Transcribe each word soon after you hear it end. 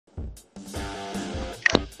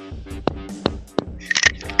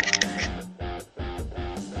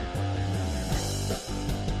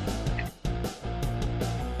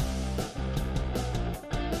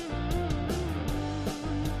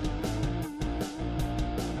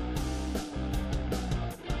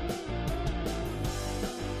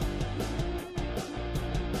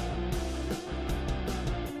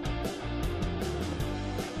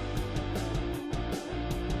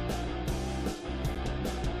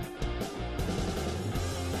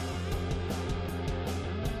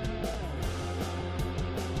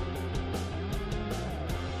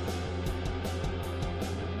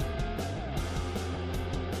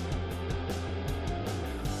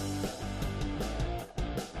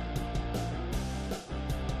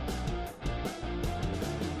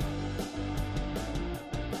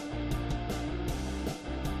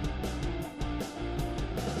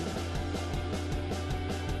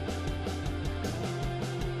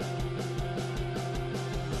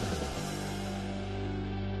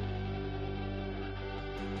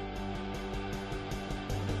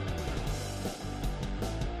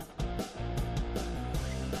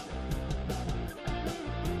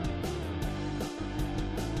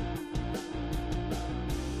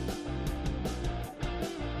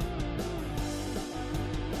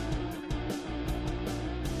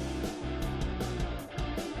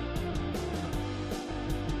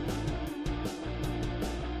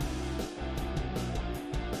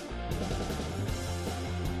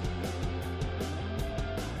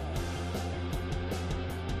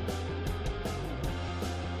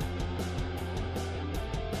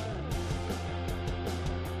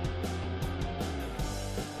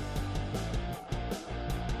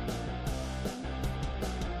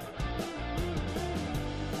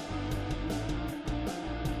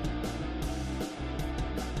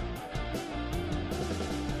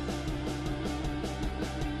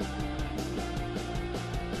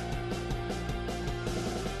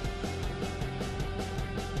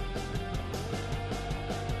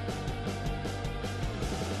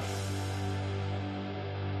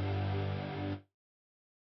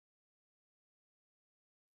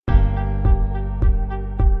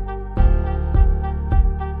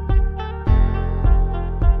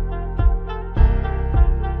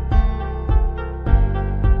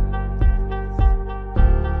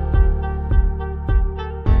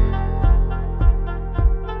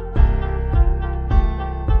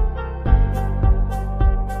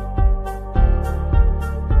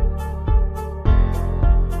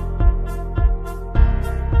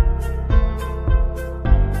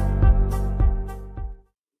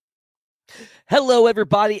Hello,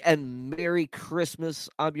 everybody, and Merry Christmas.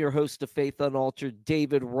 I'm your host of Faith Unaltered,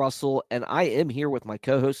 David Russell, and I am here with my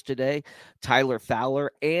co-host today, Tyler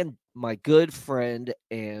Fowler, and my good friend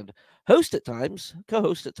and host at times,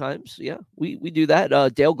 co-host at times. Yeah, we do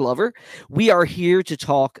that, Dale Glover. We are here to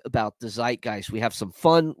talk about the zeitgeist. We have some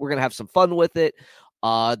fun. We're going to have some fun with it.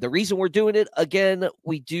 The reason we're doing it, again,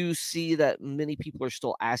 we do see that many people are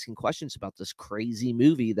still asking questions about this crazy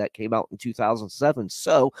movie that came out in 2007.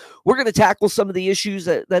 So we're going to tackle some of the issues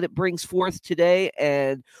that it brings forth today,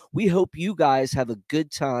 and we hope you guys have a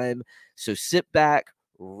good time. So sit back,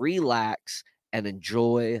 relax, and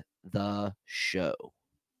enjoy the show.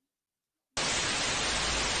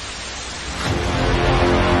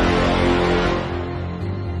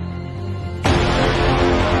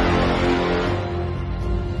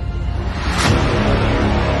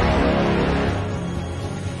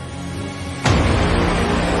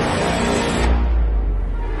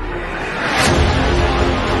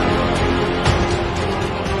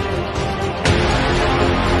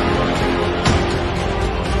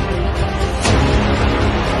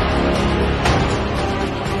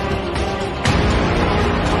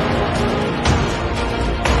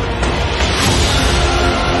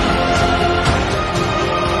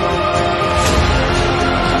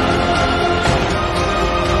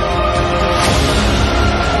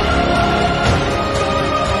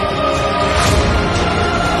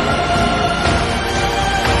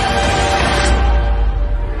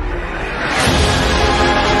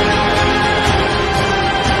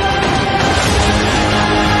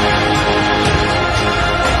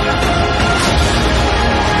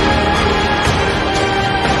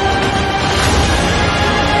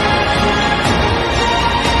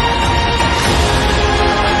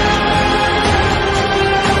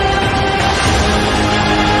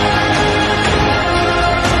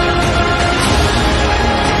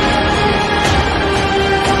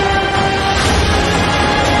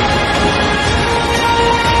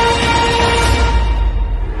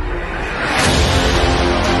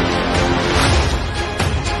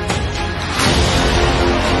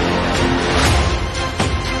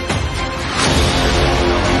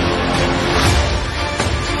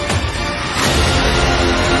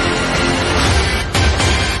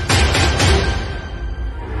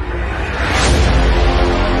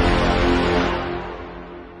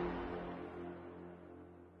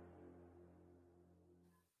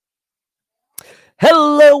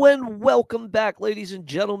 Hello and welcome back, ladies and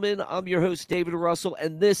gentlemen. I'm your host, David Russell,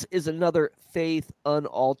 and this is another Faith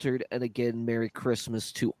Unaltered. And again, Merry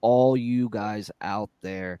Christmas to all you guys out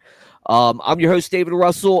there. I'm your host, David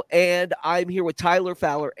Russell, and I'm here with Tyler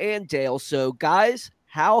Fowler and Dale. So, guys,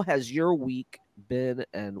 how has your week been,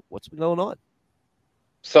 and what's been going on?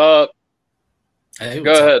 What's up? Hey,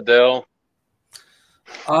 Go ahead, Dale.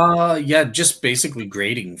 Yeah, just basically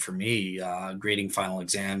grading for me, grading final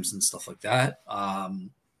exams and stuff like that.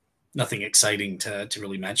 Nothing exciting to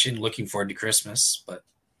really mention. Looking forward to Christmas, but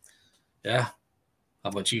yeah. How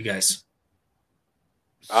about you guys?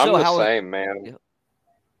 I'm the same, man. Yeah.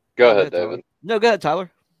 Go ahead, David. No, go ahead,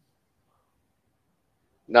 Tyler.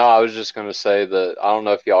 No, I was just going to say that I don't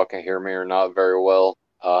know if y'all can hear me or not very well.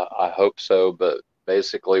 I hope so, but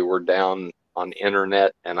basically we're down on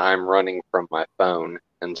internet and I'm running from my phone.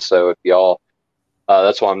 And so if y'all,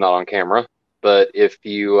 that's why I'm not on camera. But if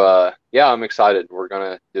you, I'm excited. We're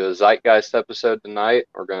going to do a Zeitgeist episode tonight.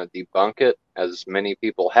 We're going to debunk it, as many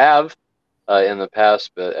people have in the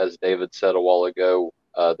past. But as David said a while ago,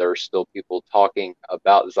 there are still people talking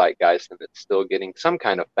about Zeitgeist, and it's still getting some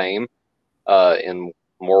kind of fame in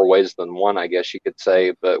more ways than one, I guess you could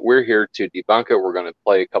say. But we're here to debunk it. We're going to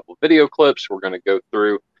play a couple video clips. We're going to go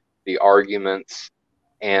through the arguments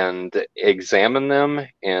and examine them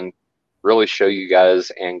and really show you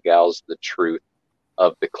guys and gals the truth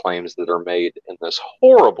of the claims that are made in this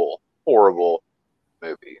horrible, horrible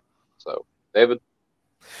movie. So, David?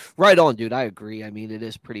 Right on, dude. I agree. I mean, it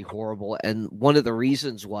is pretty horrible. And one of the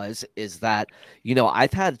reasons is that,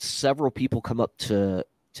 I've had several people come up to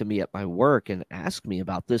me at my work and ask me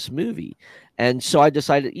about this movie. And so I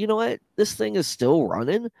decided, you know what, this thing is still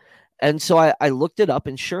running. And so I looked it up,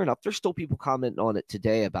 and sure enough, there's still people commenting on it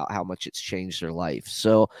today about how much it's changed their life.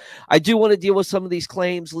 So I do want to deal with some of these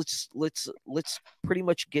claims. Let's pretty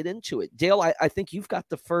much get into it. Dale, I think you've got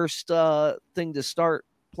the first thing to start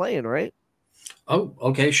playing, right? Oh,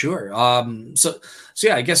 okay, sure. So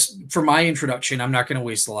yeah, I guess for my introduction, I'm not going to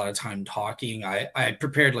waste a lot of time talking. I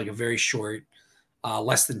prepared like a very short,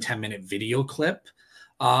 less than 10-minute video clip.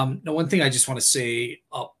 Now, one thing I just want to say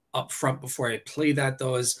up front before I play that,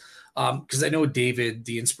 though, is because I know, David,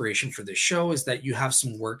 the inspiration for this show is that you have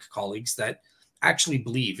some work colleagues that actually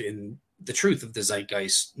believe in the truth of the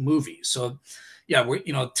Zeitgeist movie. So yeah,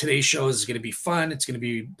 today's show is going to be fun. It's going to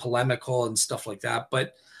be polemical and stuff like that.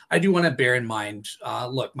 But I do want to bear in mind,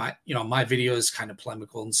 look, my video is kind of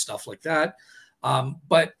polemical and stuff like that.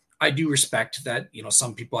 But I do respect that,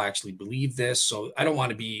 some people actually believe this. So I don't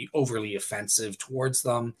want to be overly offensive towards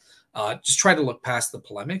them. Just try to look past the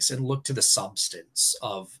polemics and look to the substance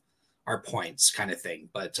of our points, kind of thing.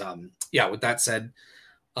 But yeah, with that said,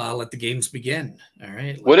 let the games begin. All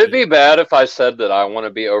right. Would it be bad if I said that I want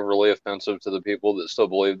to be overly offensive to the people that still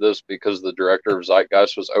believe this because the director of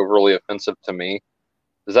Zeitgeist was overly offensive to me?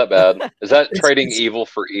 Is that bad? Is that trading evil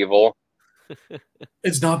for evil?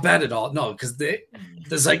 It's not bad at all. No, because the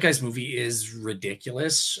Zeitgeist movie is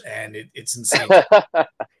ridiculous and it's insane.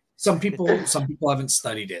 Some people haven't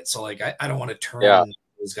studied it, so like I don't want to turn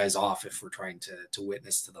those guys off if we're trying to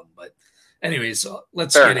witness to them. But anyways,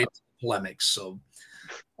 let's get into polemics. So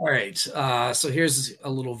all right, so here's a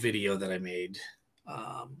little video that I made.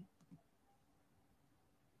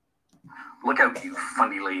 Look out, you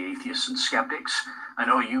funny atheists and skeptics. I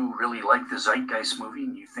know you really like the Zeitgeist movie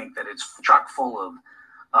and you think that it's chock full of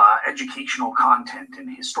educational content and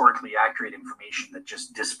historically accurate information that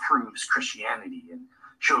just disproves Christianity and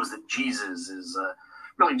shows that Jesus is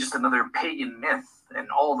really just another pagan myth, and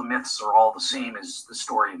all the myths are all the same as the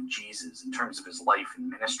story of Jesus in terms of his life and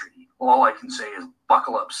ministry. Well, all I can say is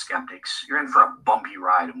buckle up, skeptics. You're in for a bumpy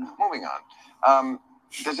ride. Moving on.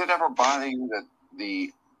 Does it ever bother you that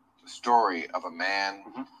the story of a man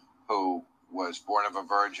who was born of a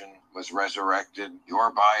virgin, was resurrected,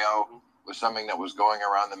 your bio was something that was going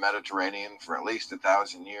around the Mediterranean for at least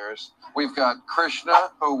 1,000 years? We've got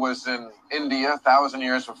Krishna, who was in India 1,000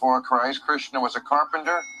 years before Christ. Krishna was a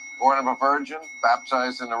carpenter, born of a virgin,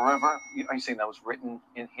 baptized in a river. Are you saying that was written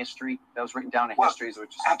in history? That was written down in history? Is what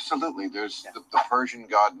you're saying? Absolutely. There's the Persian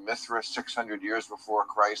god Mithras, 600 years before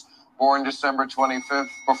Christ, born December 25th,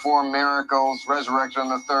 performed miracles, resurrected on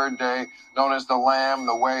the third day, known as the Lamb,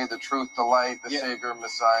 the Way, the Truth, the Light, the Savior,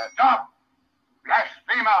 Messiah. Stop!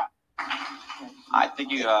 Blasphemer! I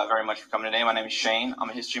thank you very much for coming today. My name is Shane. I'm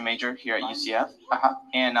a history major here at UCF.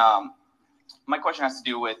 And my question has to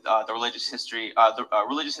do with the religious history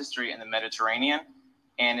in the Mediterranean.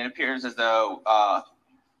 And it appears as though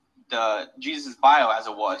the Jesus' bio, as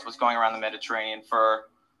it was going around the Mediterranean for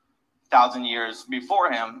 1,000 years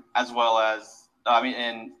before him, as well as,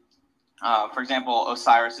 for example,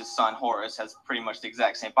 Osiris's son Horus has pretty much the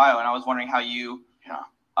exact same bio. And I was wondering how you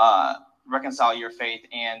reconcile your faith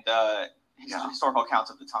and the historical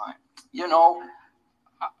accounts of the time. You know,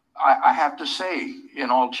 I have to say, in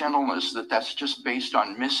all gentleness, that's just based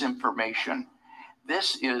on misinformation.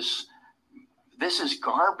 This is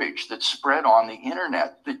garbage that's spread on the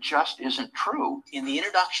internet that just isn't true. In the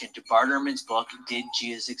introduction to Bart Ehrman's book, Did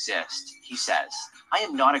Jesus Exist?, he says, I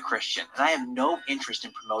am not a Christian, and I have no interest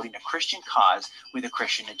in promoting a Christian cause with a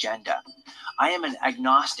Christian agenda. I am an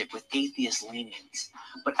agnostic with atheist leanings.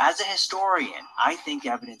 But as a historian, I think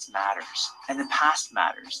evidence matters, and the past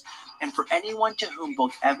matters. And for anyone to whom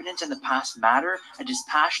both evidence and the past matter, a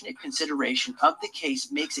dispassionate consideration of the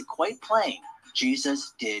case makes it quite plain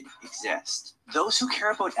Jesus did exist. Those who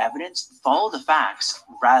care about evidence follow the facts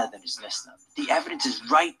rather than dismiss them. The evidence is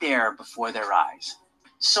right there before their eyes.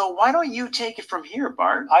 So why don't you take it from here,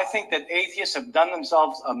 Bart? I think that atheists have done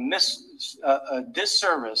themselves a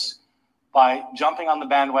disservice by jumping on the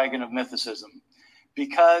bandwagon of mythicism,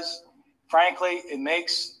 because, frankly, it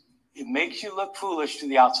makes you look foolish to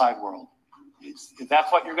the outside world. If that's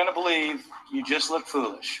what you're going to believe, you just look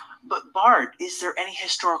foolish. But Bart, is there any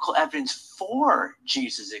historical evidence for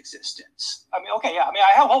Jesus' existence? I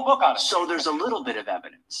have a whole book on it. So there's a little bit of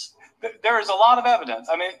evidence. There is a lot of evidence.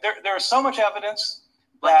 There is so much evidence.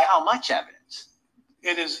 Like how much evidence?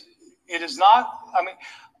 It is not.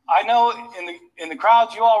 I know in the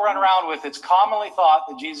crowds you all run around with, it's commonly thought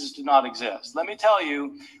that Jesus did not exist. Let me tell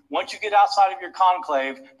you, once you get outside of your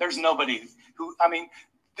conclave, there's nobody who.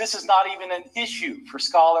 This is not even an issue for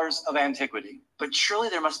scholars of antiquity. But surely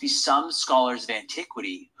there must be some scholars of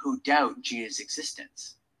antiquity who doubt Jesus'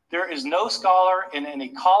 existence. There is no scholar in any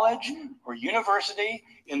college or university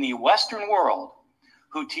in the Western world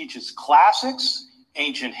who teaches classics,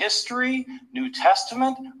 ancient history, New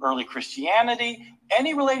Testament, early Christianity,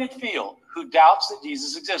 any related field who doubts that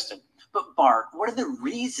Jesus existed. But Bart, what are the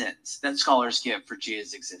reasons that scholars give for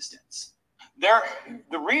Jesus' existence?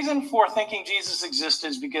 The reason for thinking Jesus existed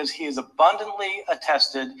is because he is abundantly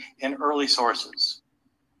attested in early sources.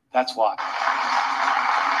 That's why.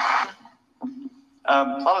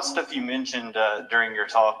 A lot of stuff you mentioned during your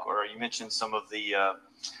talk, or you mentioned some of the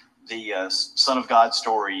the Son of God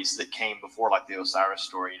stories that came before, like the Osiris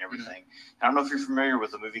story and everything. I don't know if you're familiar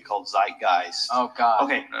with a movie called Zeitgeist. Oh God.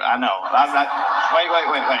 Okay, I know. I'm not.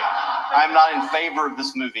 Wait. I'm not in favor of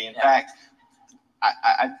this movie. In fact,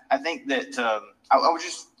 I think that I would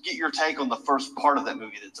just get your take on the first part of that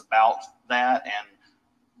movie that's about that, and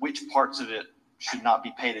which parts of it should not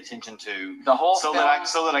be paid attention to. The whole so film,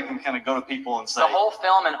 that I can kind of go to people and say the whole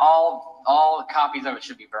film and all copies of it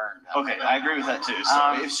should be burned. Okay, I agree with that too.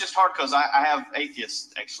 So it's just hard because I have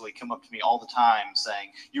atheists actually come up to me all the time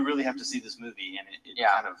saying you really have to see this movie, and it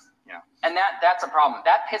kind of And that's a problem.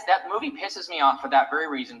 That movie pisses me off for that very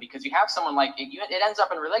reason, because you have someone like it ends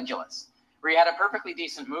up in Religulous, where you had a perfectly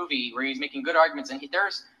decent movie where he's making good arguments, and you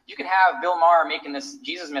could have Bill Maher making this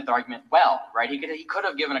Jesus myth argument well, right? He could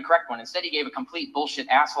have given a correct one. Instead, he gave a complete bullshit,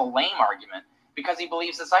 asshole, lame argument because he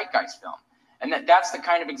believes the Zeitgeist film. And that's the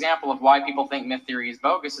kind of example of why people think myth theory is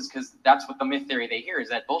bogus, is because that's what the myth theory they hear is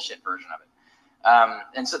that bullshit version of it.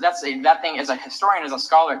 And so that thing, as a historian, as a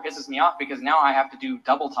scholar, it pisses me off, because now I have to do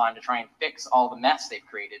double time to try and fix all the mess they've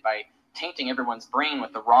created by tainting everyone's brain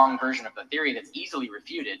with the wrong version of the theory that's easily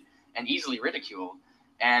refuted and easily ridiculed.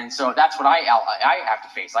 And so that's what I have to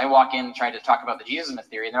face. I walk in and try to talk about the Jesus myth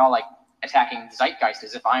theory, and they're all like attacking Zeitgeist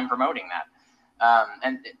as if I'm promoting that.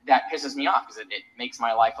 And that pisses me off, because it makes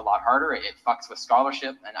my life a lot harder. It fucks with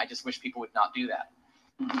scholarship, and I just wish people would not do that.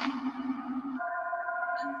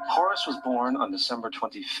 Horus was born on December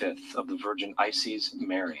 25th of the Virgin Isis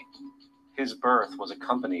Mary. His birth was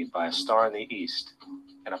accompanied by a star in the east,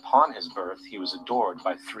 and upon his birth he was adored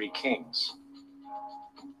by 3 kings.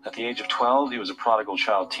 At the age of 12, he was a prodigal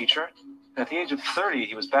child teacher, and at the age of 30,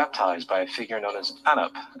 he was baptized by a figure known as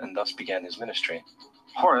Anup, and thus began his ministry.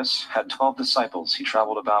 Horus had 12 disciples he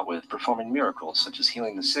traveled about with, performing miracles such as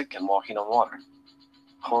healing the sick and walking on water.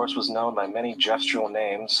 Horus was known by many gestural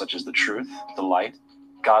names such as the Truth, the Light,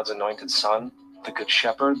 God's Anointed Son, the Good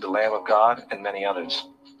Shepherd, the Lamb of God, and many others.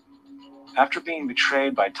 After being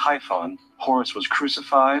betrayed by Typhon, Horus was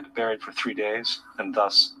crucified, buried for 3 days, and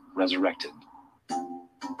thus resurrected.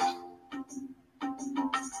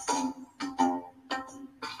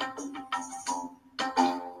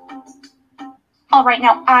 All right,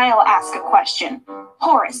 now I'll ask a question.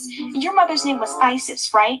 Horus, your mother's name was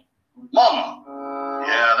Isis, right? Mama.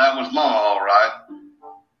 Yeah, that was Mama, all right.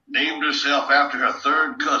 Named herself after her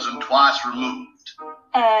third cousin twice removed.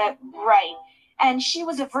 Right. And she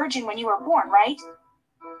was a virgin when you were born, right?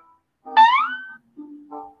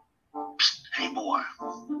 Psst, hey, boy.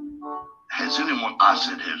 Has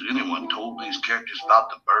anyone told these characters about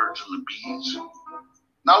the birds and the bees?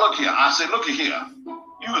 Now, look here. I said, looky here.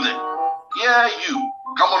 You there. Yeah, you.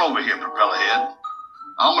 Come on over here, propeller head.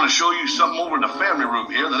 I'm going to show you something over in the family room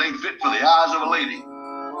here that ain't fit for the eyes of a lady.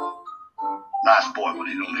 Nice boy when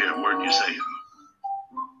he don't hear a word you say.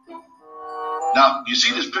 Now, you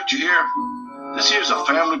see this picture here? This here's a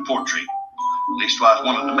family portrait. At least I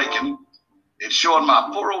wanted to make him. It's showing my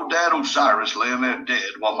poor old dad Osiris laying there dead,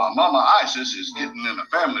 while my mama Isis is getting in a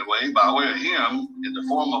family way by way of him in the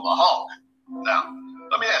form of a hawk. Now,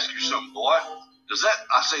 let me ask you something, boy. Does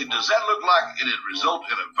that look like it'd result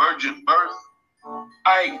in a virgin birth?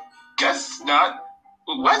 I guess not.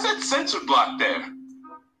 Why's that censor block there?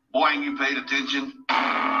 Boy, ain't you paid attention?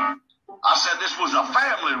 I said this was a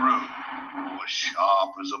family room. It was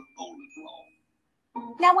sharp as a bowling ball.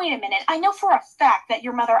 Now, wait a minute. I know for a fact that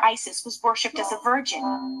your mother Isis was worshipped as a virgin.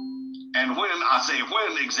 And when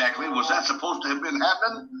exactly was that supposed to have been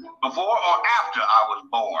happening? Before or after I was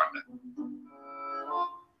born?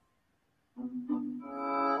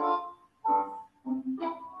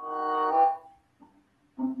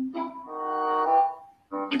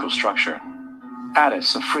 Structure.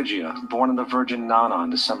 Attis of Phrygia, born in the Virgin Nana on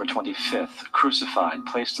December 25th, crucified,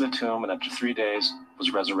 placed in a tomb, and after 3 days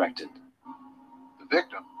was resurrected. The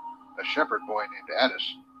victim, a shepherd boy named Attis,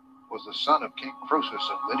 was the son of King Croesus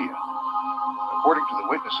of Lydia. According to the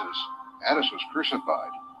witnesses, Attis was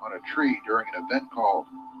crucified on a tree during an event called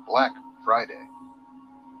Black Friday.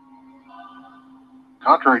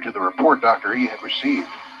 Contrary to the report Dr. E had received,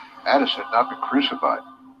 Attis had not been crucified.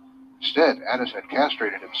 Instead, Attis had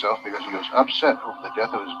castrated himself because he was upset over the death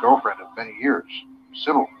of his girlfriend of many years,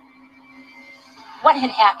 Sybil. What had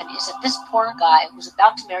happened is that this poor guy was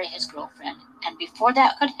about to marry his girlfriend, and before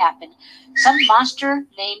that could happen, some monster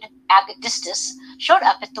named Agadistus showed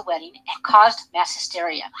up at the wedding and caused mass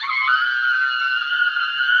hysteria.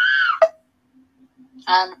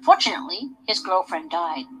 Unfortunately, his girlfriend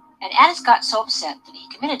died, and Attis got so upset that he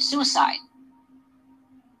committed suicide.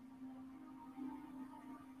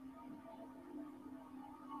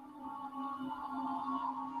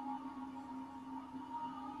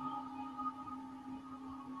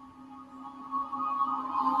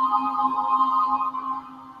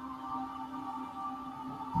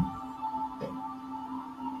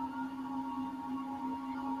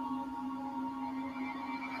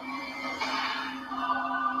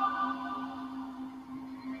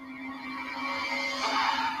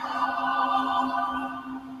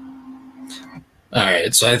 All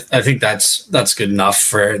right, so I think that's good enough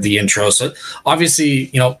for the intro. So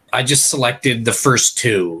obviously, I just selected the first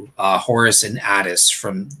two, Horus and Attis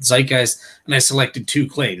from Zeitgeist, and I selected two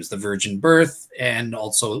claims: the virgin birth, and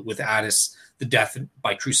also with Attis, the death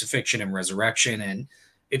by crucifixion and resurrection. And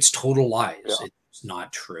it's total lies. Yeah. It's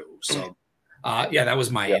not true. So, that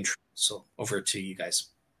was my intro. So over to you guys.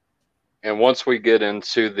 And once we get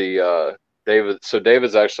into the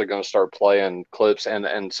David's actually going to start playing clips,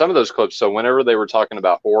 and some of those clips. So whenever they were talking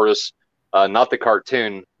about Horus, not the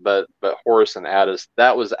cartoon, but Horus and Attis,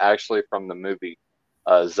 that was actually from the movie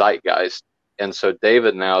Zeitgeist. And so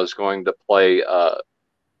David now is going to play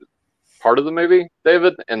part of the movie,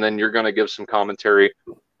 David, and then you're going to give some commentary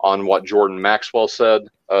on what Jordan Maxwell said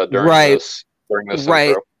during this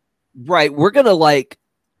intro. Right. We're going to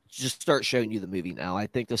just start showing you the movie now. I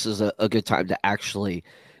think this is a good time to actually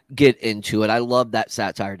get into it. I love that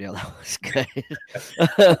satire, Dale. That was good.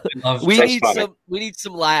 We need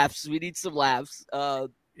some laughs.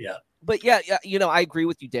 But I agree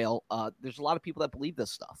with you, Dale. There's a lot of people that believe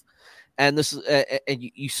this stuff, and this is and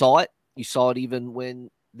you saw it. You saw it even when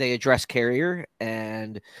they address Carrier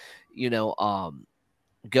and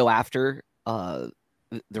go after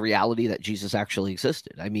the reality that Jesus actually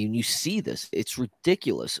existed. I mean, you see this. It's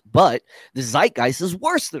ridiculous, but the Zeitgeist is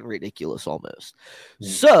worse than ridiculous almost.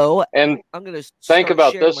 So, and I'm going to think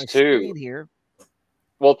about this too. Here.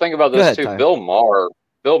 Well, think about this too. Tyler.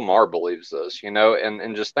 Bill Maher believes this,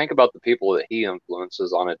 and just think about the people that he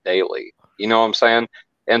influences on it daily. You know what I'm saying?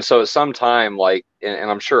 And so at some time,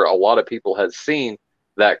 and I'm sure a lot of people had seen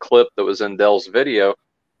that clip that was in Dell's video.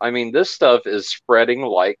 I mean, this stuff is spreading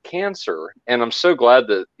like cancer. And I'm so glad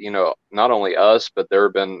that, not only us, but there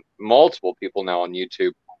have been multiple people now on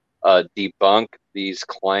YouTube debunk these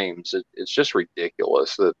claims. It's just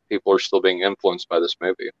ridiculous that people are still being influenced by this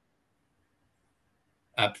movie.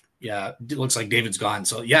 It looks like David's gone.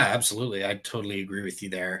 So, yeah, absolutely. I totally agree with you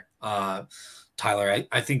there. Tyler,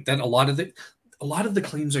 I think that a lot of the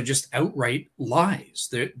claims are just outright lies.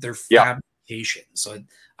 They're fabrication. So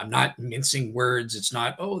I'm not mincing words. It's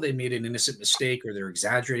not, they made an innocent mistake or they're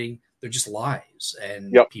exaggerating. They're just lies.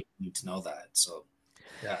 And people need to know that. So,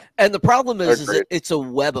 yeah. And the problem is it's a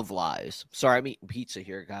web of lies. Sorry, I'm eating pizza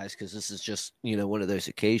here, guys, because this is just, one of those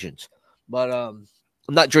occasions. But I'm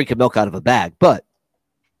not drinking milk out of a bag, but.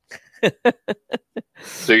 Eating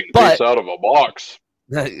pizza out of a box.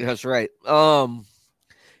 That's right. And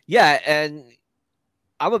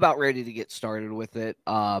I'm about ready to get started with it,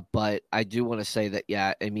 but I do want to say that,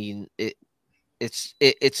 I mean, it's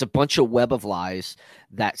a bunch of web of lies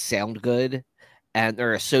that sound good, and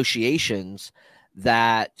there are associations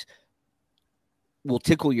that will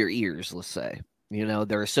tickle your ears, let's say.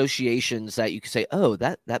 There are associations that you can say,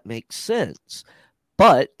 that makes sense.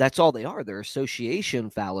 But that's all they are. They're association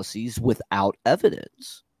fallacies without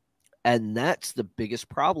evidence. And that's the biggest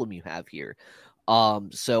problem you have here.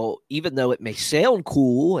 So even though it may sound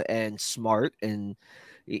cool and smart and,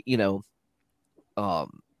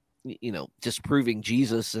 disproving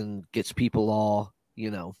Jesus and gets people all,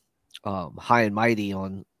 high and mighty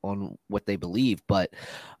on what they believe, but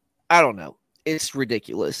I don't know. It's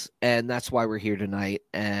ridiculous. And that's why we're here tonight.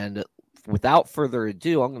 And without further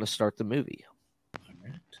ado, I'm going to start the movie.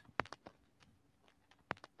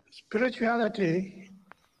 Spirituality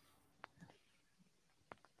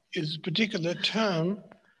is a particular term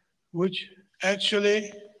which actually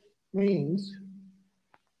means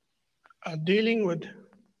dealing with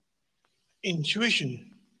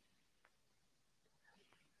intuition.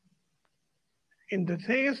 In the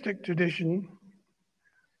theistic tradition,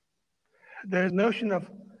 there is a notion of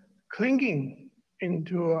clinging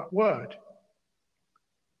into a word.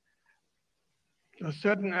 A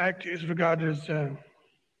certain act is regarded as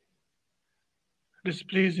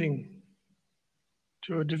displeasing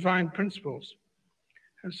to divine principles.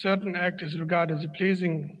 A certain act is regarded as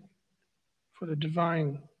pleasing for the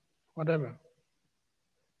divine whatever.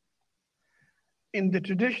 In the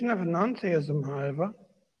tradition of non-theism, however,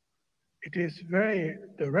 it is very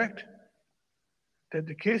direct that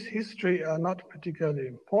the case history are not particularly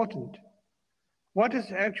important. What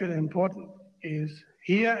is actually important is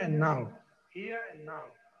here and now. Here and now.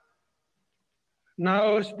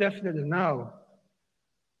 Now is definitely now.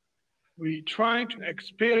 We try to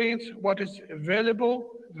experience what is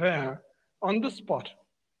available there on the spot.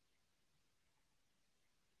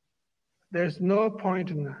 There's no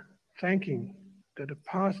point in thinking that the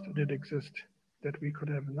past did exist that we could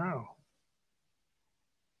have now.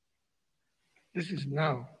 This is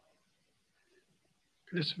now.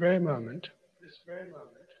 This very moment.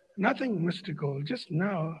 Nothing mystical, just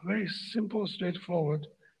now, very simple, straightforward.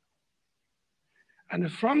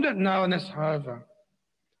 And from that nowness, however,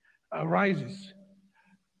 arises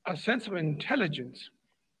a sense of intelligence,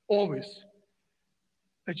 always,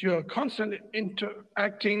 that you are constantly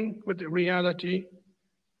interacting with the reality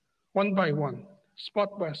one by one,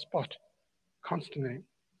 spot by spot, constantly.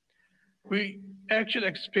 We actually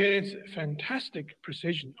experience fantastic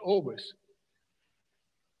precision, always.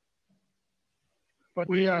 But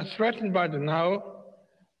we are threatened by the now,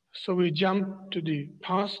 so we jump to the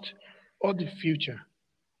past or the future.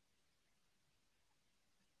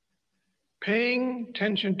 Paying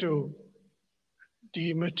attention to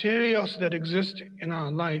the materials that exist in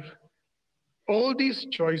our life, all these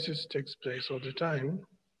choices takes place all the time,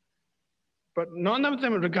 but none of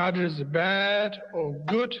them are regarded as bad or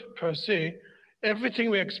good per se. Everything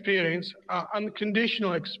we experience are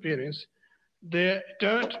unconditional experience. They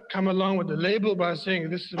don't come along with a label by saying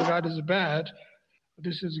this is regarded as bad,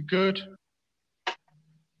 this is good.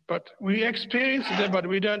 But we experience them, but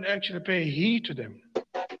we don't actually pay heed to them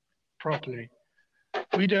properly.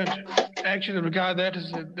 We don't actually regard that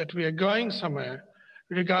as that we are going somewhere.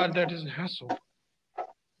 We regard that as a hassle,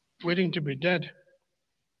 waiting to be dead.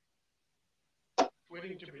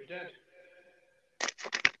 Waiting to be dead.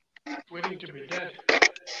 Waiting to be dead.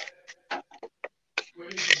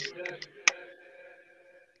 Waiting to be dead.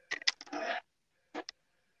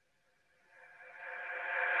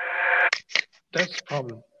 That's the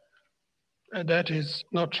problem. And that is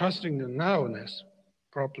not trusting the nowness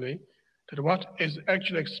properly, that what is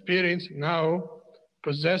actually experienced now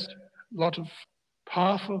possessed a lot of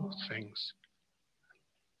powerful things.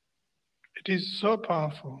 It is so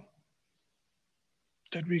powerful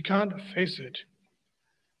that we can't face it.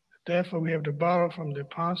 Therefore, we have to borrow from the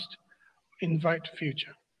past, invite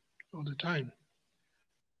future all the time.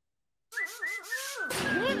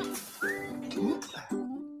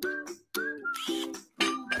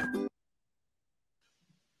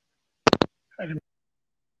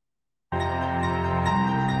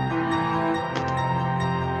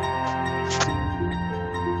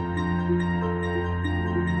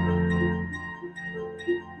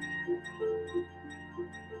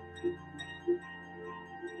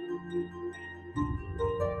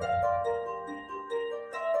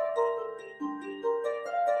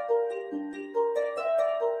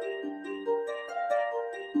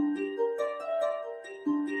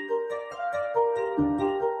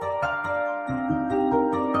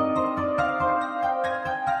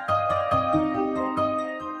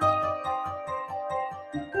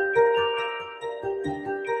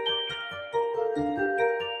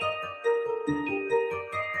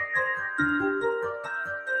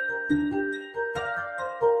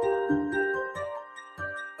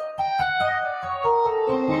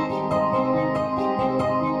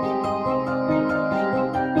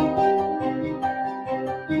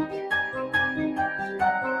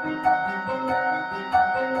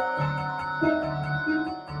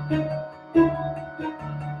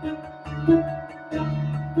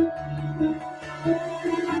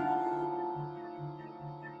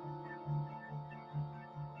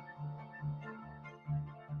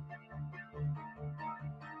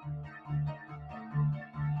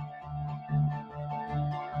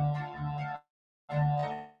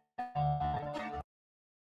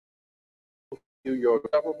 Your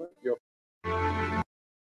government, your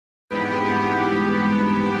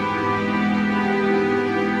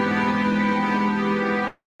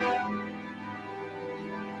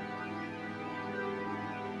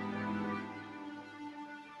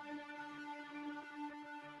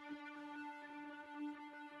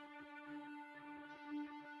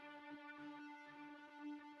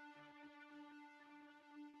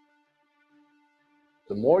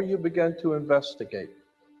the more you begin to investigate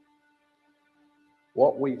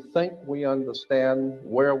what we think we understand,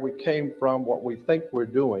 where we came from, what we think we're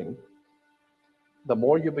doing, the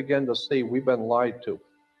more you begin to see we've been lied to.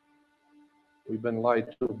 We've been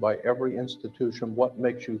lied to by every institution. What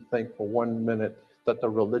makes you think for 1 minute that the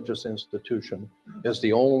religious institution is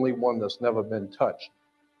the only one that's never been touched?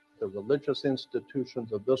 The religious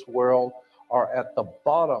institutions of this world are at the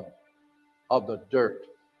bottom of the dirt.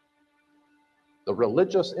 The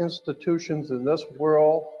religious institutions in this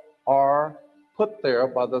world are put there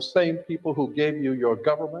by the same people who gave you your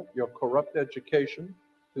government, your corrupt education,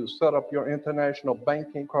 who set up your international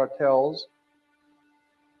banking cartels.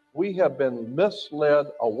 We have been misled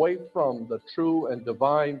away from the true and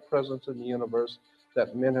divine presence in the universe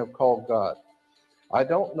that men have called God. I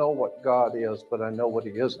don't know what God is, but I know what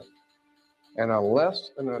he isn't. And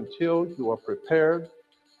unless and until you are prepared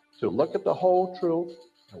to look at the whole truth,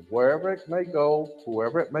 and wherever it may go,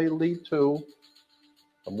 whoever it may lead to,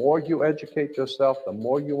 The more you educate yourself, the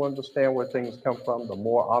more you understand where things come from, the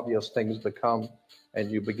more obvious things become,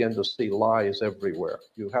 and you begin to see lies everywhere.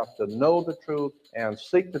 You have to know the truth and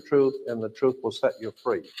seek the truth, and the truth will set you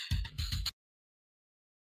free.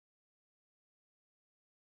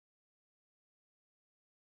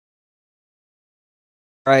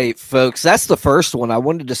 All right, folks, that's the first one. I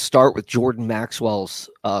wanted to start with Jordan Maxwell's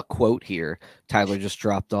quote here. Tyler just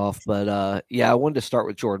dropped off, but yeah, I wanted to start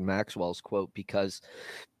with Jordan Maxwell's quote because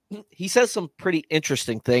he says some pretty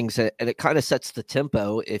interesting things, and it kind of sets the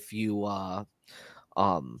tempo if you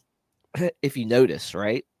if you notice,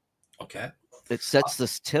 right? Okay. It sets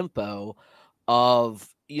this tempo of,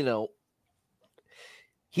 you know,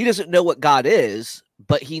 he doesn't know what God is,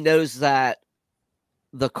 but he knows that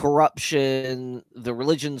the corruption, the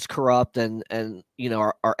religion's corrupt, and you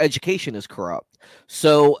know, our education is corrupt.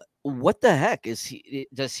 So what the heck is he?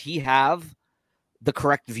 Does he have the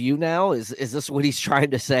correct view now? Is this what he's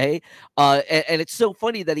trying to say? And it's so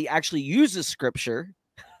funny that he actually uses scripture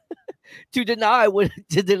to deny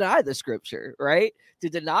the scripture, right? To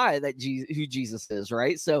deny that who Jesus is,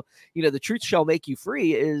 right? So, you know, the truth shall make you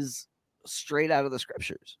free is straight out of the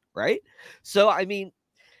scriptures, right? So, I mean,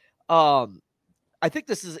 I think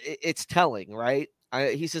it's telling, right?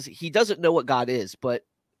 He says he doesn't know what God is, but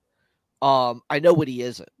I know what he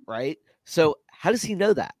isn't, right? So how does he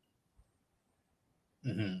know that?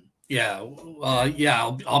 Mm-hmm. Yeah.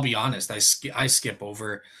 Yeah. I'll be honest. I skip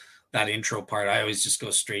over that intro part. I always just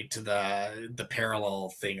go straight to the parallel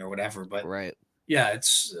thing or whatever. But right. Yeah,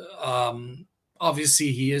 it's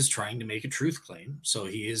obviously he is trying to make a truth claim. So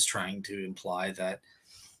he is trying to imply that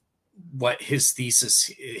what his thesis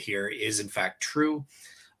here is in fact true.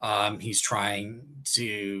 He's trying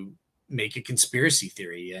to make a conspiracy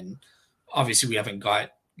theory, and obviously we haven't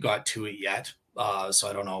got to it yet. So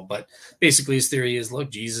I don't know, but basically his theory is, look,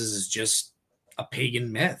 Jesus is just a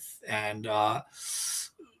pagan myth, and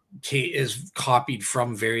is copied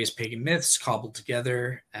from various pagan myths, cobbled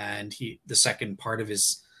together. And the second part of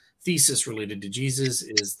his thesis related to Jesus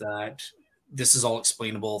is that this is all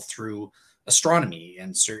explainable through astronomy,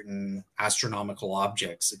 and certain astronomical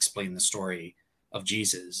objects explain the story of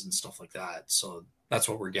Jesus and stuff like that. So that's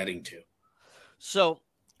what we're getting to. So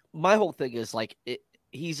my whole thing is like,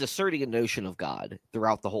 he's asserting a notion of God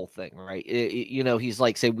throughout the whole thing, right? You know, he's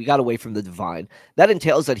like, say, we got away from the divine. That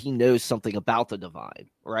entails that he knows something about the divine,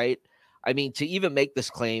 right? I mean, to even make this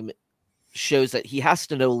claim shows that he has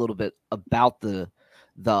to know a little bit about the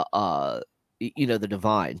divine.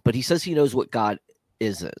 But he says he knows what God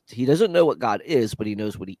isn't. He doesn't know what God is, but he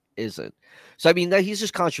knows what he isn't. So I mean, that he's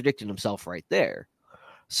just contradicting himself right there.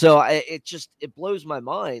 So it blows my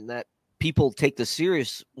mind that people take this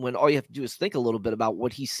serious when all you have to do is think a little bit about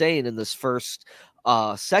what he's saying in this first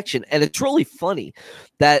section. And it's really funny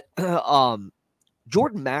that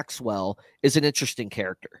Jordan Maxwell is an interesting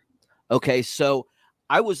character. Okay, so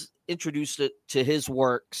I was introduced to his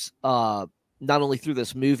works not only through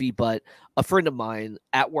this movie, but a friend of mine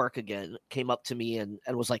at work again came up to me and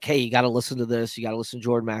was like, hey, you got to listen to this. You got to listen to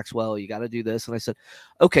Jordan Maxwell. You got to do this. And I said,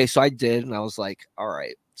 okay. So I did. And I was like, all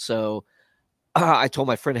right. So I told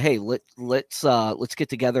my friend, hey, let's get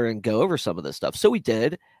together and go over some of this stuff. So we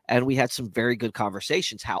did. And we had some very good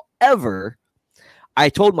conversations. However, I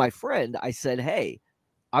told my friend, I said, hey,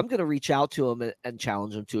 I'm going to reach out to him and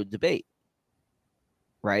challenge him to a debate.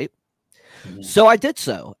 Right. Mm-hmm. So I did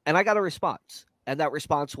so, and I got a response. And that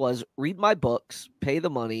response was, read my books, pay the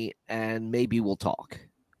money, and maybe we'll talk.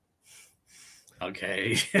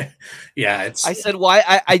 Okay. Yeah. I said,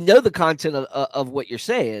 why? I know the content of what you're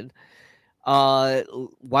saying. Why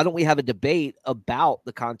don't we have a debate about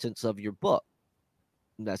the contents of your book?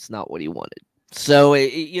 And that's not what he wanted. So,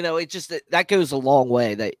 that goes a long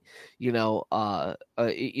way that,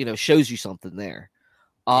 shows you something there.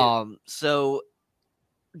 Yeah. So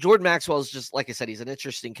Jordan Maxwell is just, like I said, he's an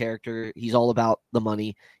interesting character. He's all about the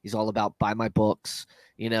money. He's all about buy my books.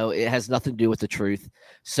 You know, it has nothing to do with the truth.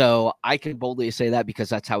 So I can boldly say that because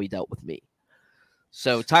that's how he dealt with me.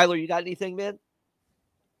 So Tyler, you got anything, man?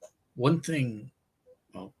 One thing.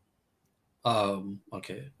 Oh,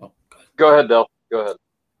 okay. Oh, go ahead, Del. Go ahead.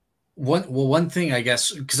 One thing, I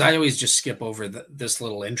guess, because I always just skip over this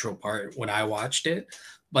little intro part when I watched it.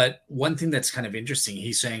 But one thing that's kind of interesting,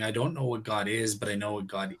 he's saying, I don't know what God is, but I know what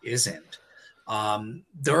God isn't.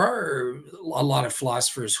 There are a lot of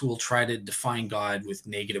philosophers who will try to define God with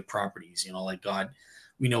negative properties, like God,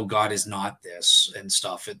 we know God is not this and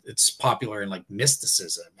stuff. It's popular in like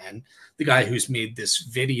mysticism. And the guy who's made this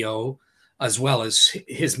video, as well as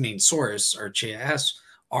his main source, RHAS,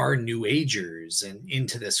 are New Agers and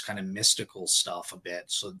into this kind of mystical stuff a bit.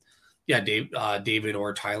 So yeah, David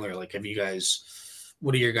or Tyler, like, have you guys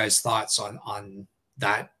what are your guys' thoughts on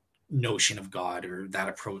that notion of God, or that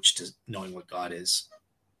approach to knowing what God is?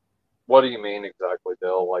 What do you mean exactly,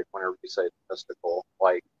 Bill? Like, whenever you say mystical,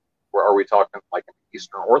 like, are we talking like an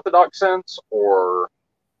Eastern Orthodox sense, or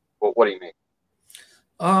what do you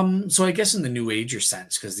mean? So I guess in the New Ager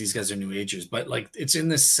sense, because these guys are New Agers, but like it's in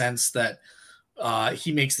this sense that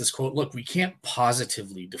he makes this quote: "Look, we can't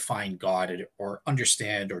positively define God or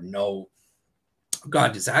understand or know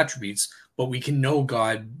God, his attributes, but we can know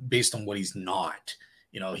God based on what he's not.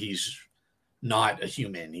 He's not a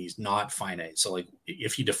human. He's not finite. So like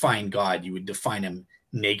if you define God, you would define him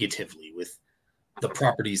negatively with the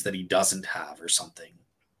properties that he doesn't have or something."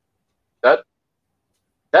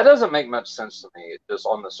 That doesn't make much sense to me, just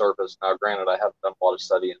on the surface. Now, granted, I haven't done a lot of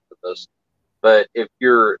study into this, but if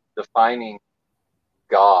you're defining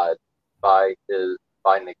God by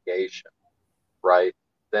negation, right,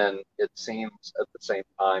 then it seems at the same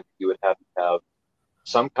time you would have to have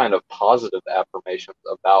some kind of positive affirmations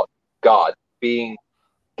about God being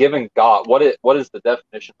given. God, what is the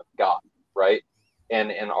definition of God, right? And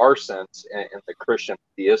in our sense, in the Christian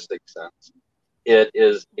theistic sense, it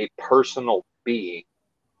is a personal being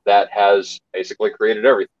that has basically created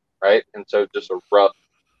everything, right? And so just a rough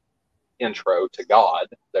intro to God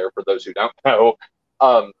there for those who don't know.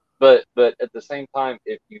 But at the same time,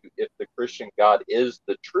 if the Christian God is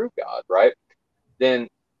the true God, right, then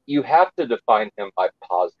you have to define him by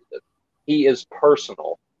positive. He is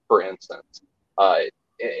personal, for instance,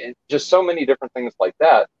 and just so many different things like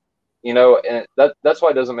that. And that's why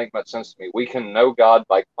it doesn't make much sense to me. We can know God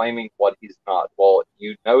by claiming what he's not. Well,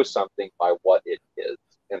 you know something by what it is,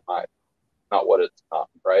 not what it's not,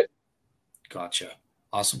 right? Gotcha.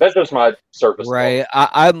 Awesome. That's just my surface. Right.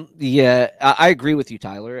 I agree with you,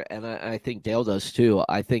 Tyler, and I think Dale does too.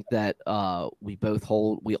 I think that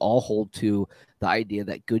we all hold to the idea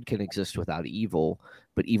that good can exist without evil,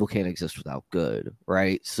 but evil can't exist without good,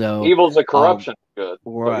 right? So evil's a corruption of good.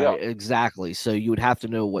 Right, yeah. Exactly. So you would have to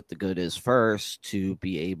know what the good is first to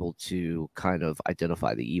be able to kind of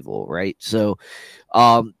identify the evil, right? So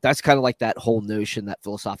that's kind of like that whole notion, that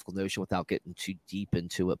philosophical notion, without getting too deep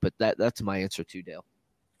into it. But that's my answer too, Dale.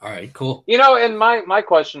 All right, cool. And my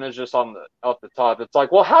question is just off the top. It's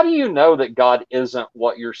like, well, how do you know that God isn't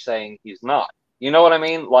what you're saying he's not? You know what I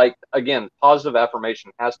mean? Like, again, positive affirmation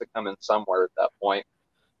has to come in somewhere at that point,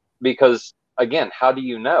 because again, how do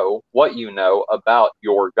you know what you know about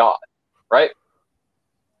your God, right?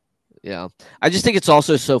 Yeah. I just think it's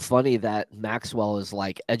also so funny that Maxwell is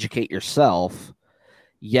like, educate yourself,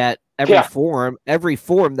 yet every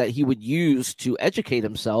form that he would use to educate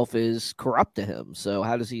himself is corrupt to him. So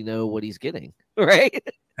how does he know what he's getting? Right.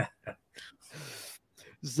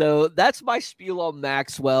 So that's my spiel on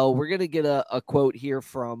Maxwell. We're going to get a quote here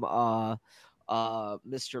from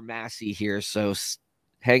Mr. Massey here. So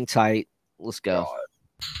hang tight. Let's go.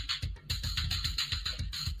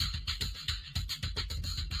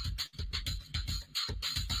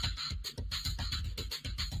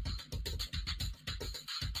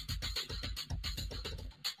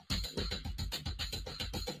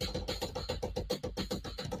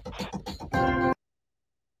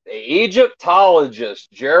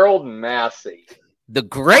 Egyptologist Gerald Massey. The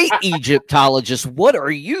great Egyptologist. What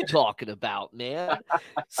are you talking about, man?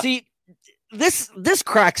 See, this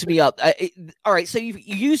cracks me up. All right, so you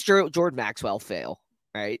use Jordan Maxwell, fail,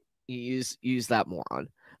 right? You use that moron.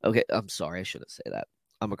 Okay, I'm sorry, I shouldn't say that.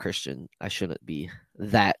 I'm a Christian. I shouldn't be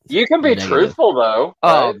that. You can be negative. Truthful though.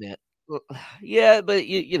 Oh right? Man, yeah, but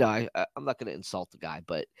I'm not going to insult the guy,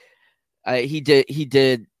 but he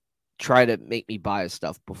did try to make me buy his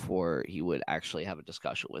stuff before he would actually have a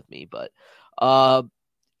discussion with me. But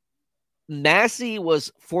Massey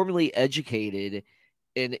was formally educated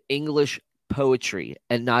in English poetry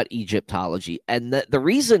and not Egyptology. And the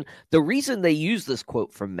reason they use this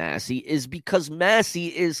quote from Massey is because Massey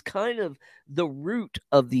is kind of the root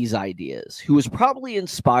of these ideas, who was probably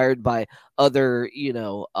inspired by other,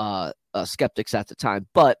 skeptics at the time.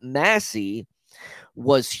 But Massey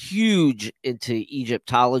was huge into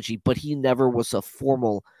Egyptology, but he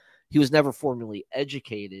was never formally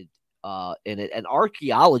educated in it. And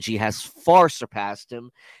archaeology has far surpassed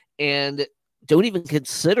him and don't even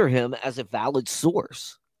consider him as a valid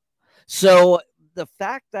source. So the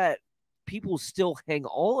fact that people still hang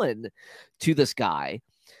on to this guy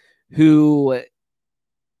who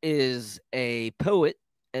is a poet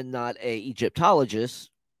and not a Egyptologist,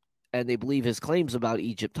 and they believe his claims about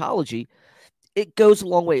Egyptology, it goes a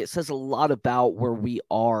long way. It says a lot about where we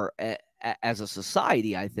are as a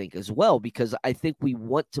society, I think, as well, because I think we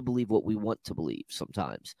want to believe what we want to believe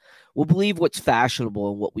sometimes. We'll believe what's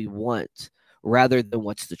fashionable and what we want rather than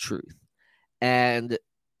what's the truth. And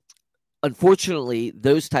unfortunately,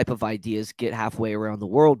 those type of ideas get halfway around the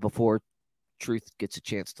world before truth gets a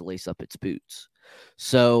chance to lace up its boots.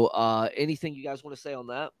 So anything you guys want to say on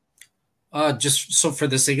that? Just so for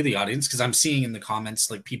the sake of the audience, because I'm seeing in the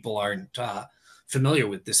comments like people aren't familiar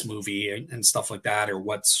with this movie and stuff like that, or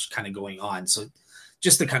what's kind of going on. So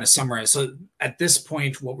just to kind of summarize, so at this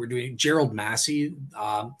point, what we're doing, Gerald Massey,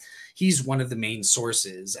 he's one of the main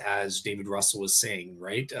sources, as David Russell was saying,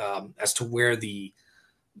 right, as to where these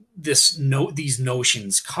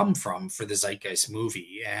notions come from for the Zeitgeist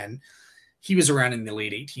movie. And he was around in the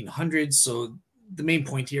late 1800s. So the main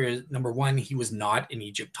point here is, number one, he was not an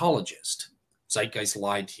Egyptologist. Zeitgeist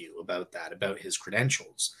lied to you about that, about his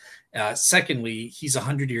credentials. Secondly, he's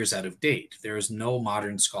 100 years out of date. There is no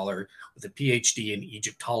modern scholar with a PhD in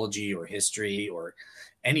Egyptology or history or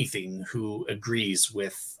anything who agrees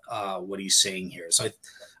with what he's saying here. So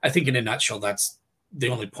I think in a nutshell, that's the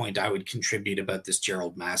only point I would contribute about this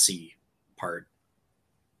Gerald Massey part.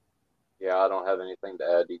 Yeah, I don't have anything to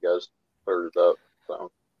add. You guys cleared it up.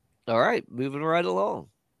 So. All right, moving right along.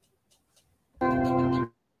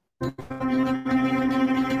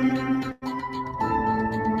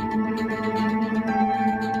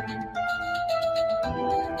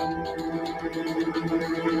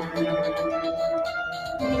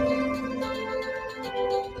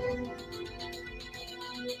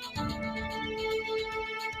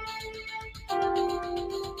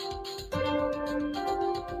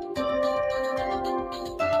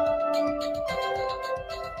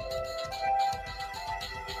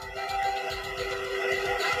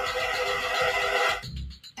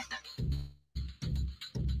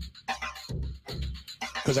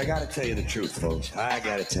 Because I got to tell you the truth, folks. I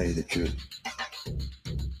got to tell you the truth.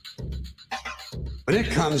 When it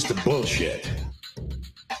comes to bullshit,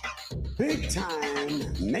 big time,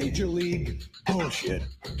 major league bullshit,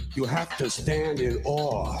 you have to stand in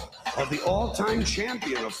awe of the all-time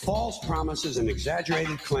champion of false promises and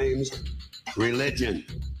exaggerated claims, religion.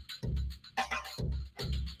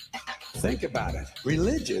 Think about it.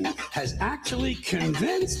 Religion has actually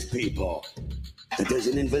convinced people that there's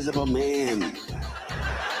an invisible man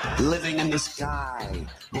living in the sky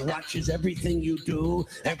who watches everything you do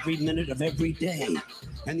every minute of every day.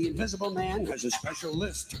 And the invisible man has a special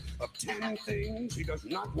list of 10 things he does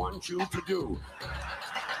not want you to do.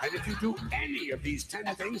 And if you do any of these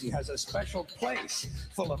 10 things, he has a special place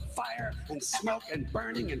full of fire and smoke and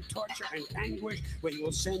burning and torture and anguish where he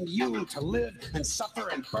will send you to live and suffer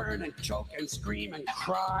and burn and choke and scream and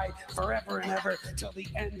cry forever and ever till the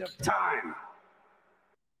end of time.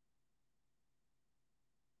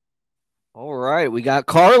 All right, we got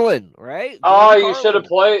Carlin, right? Oh, you should have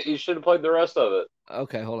played. You should have played the rest of it.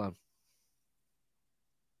 Okay, hold on.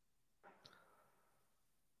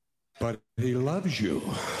 But he loves you. He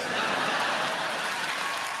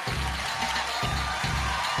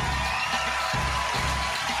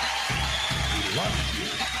loves you.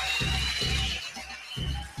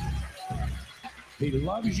 He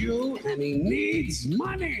loves you, and he needs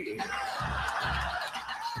money.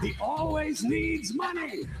 He always needs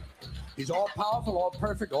money. He's all powerful, all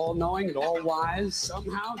perfect, all knowing, and all wise.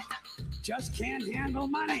 Somehow, just can't handle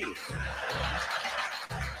money.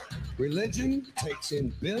 Religion takes in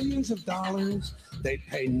billions of dollars. They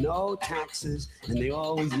pay no taxes, and they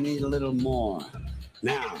always need a little more.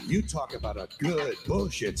 Now, you talk about a good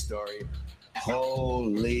bullshit story.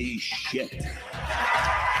 Holy shit.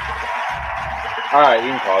 All right, you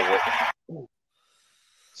can pause it.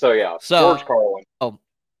 So, yeah, George Carlin. Oh.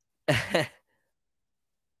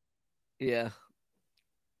 Yeah.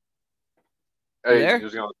 Hey, he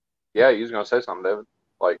was gonna say something, David.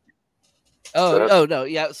 Like, no,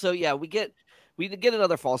 yeah. So yeah, we get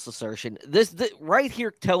another false assertion. This right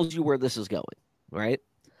here tells you where this is going. Right.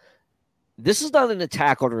 This is not an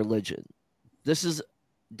attack on religion. This is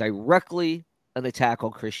directly an attack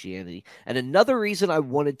on Christianity. And another reason I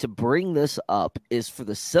wanted to bring this up is for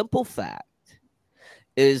the simple fact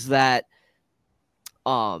is that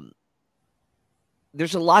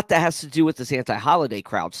there's a lot that has to do with this anti-holiday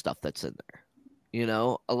crowd stuff that's in there. You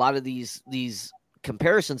know, a lot of these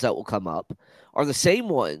comparisons that will come up are the same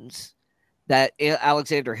ones that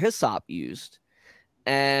Alexander Hyssop used,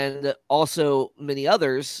 and also many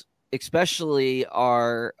others, especially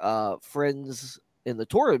our friends in the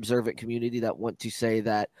Torah observant community that want to say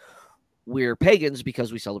that we're pagans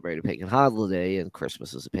because we celebrate a pagan holiday and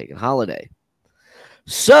Christmas is a pagan holiday.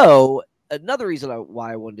 So another reason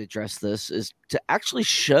why I wanted to address this is to actually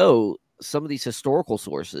show some of these historical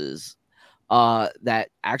sources that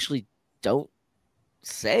actually don't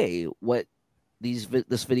say what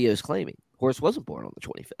this video is claiming. Horus wasn't born on the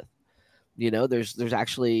 25th. There's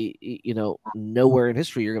actually, nowhere in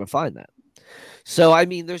history you're going to find that. So, I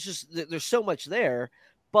mean, there's so much there,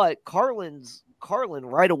 but Carlin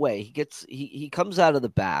right away, he comes out of the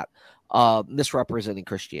bat, misrepresenting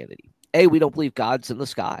Christianity. We don't believe God's in the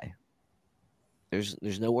sky.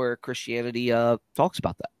 There's nowhere Christianity talks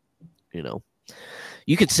about that.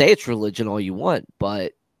 You could say it's religion all you want,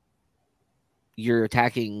 but you're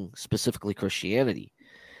attacking specifically Christianity.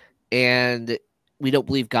 And we don't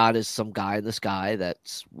believe God is some guy in the sky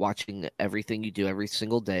that's watching everything you do every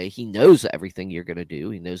single day. He knows everything you're going to do.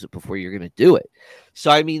 He knows it before you're going to do it.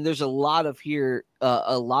 So, I mean, there's a lot of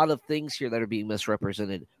things here that are being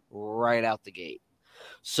misrepresented right out the gate.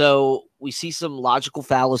 So we see some logical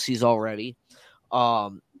fallacies already,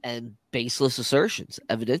 and baseless assertions,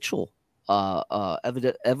 evidential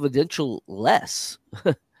less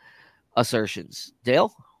assertions.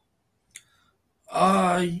 Dale?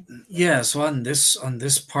 Yeah. So on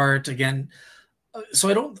this part again, so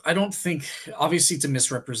I don't think, obviously it's a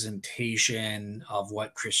misrepresentation of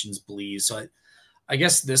what Christians believe. So I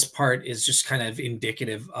guess this part is just kind of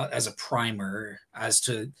indicative as a primer as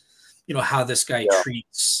to, how this guy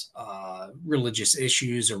treats religious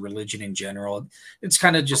issues or religion in general. It's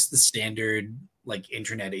kind of just the standard like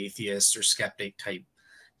internet atheist or skeptic type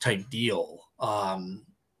deal.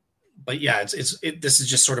 But yeah, this is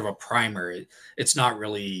just sort of a primer. It's not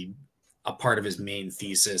really a part of his main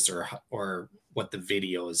thesis or what the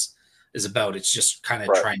video is about. It's just kind of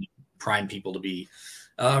trying to prime people to be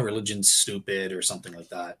religion's stupid or something like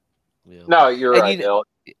that. Yeah. No, you're right, Dale.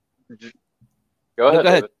 Go ahead.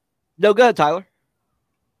 David. No, go ahead, Tyler.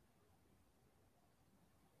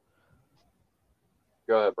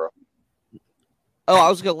 Go ahead, bro. Oh, I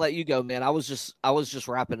was gonna let you go, man. I was just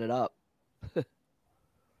wrapping it up.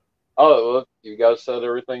 Oh, well, you guys said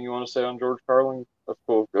everything you want to say on George Carlin. That's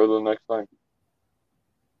cool. Go to the next thing.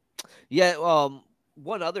 Yeah.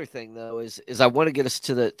 One other thing though is I want to get us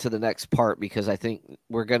to the next part, because I think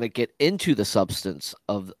we're going to get into the substance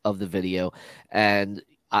of the video, and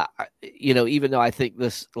even though I think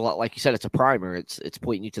this, like you said, it's a primer, it's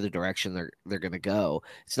pointing you to the direction they're going to go.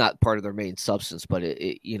 It's not part of their main substance, but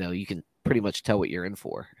it you can pretty much tell what you're in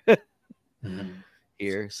for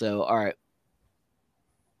here. So, all right.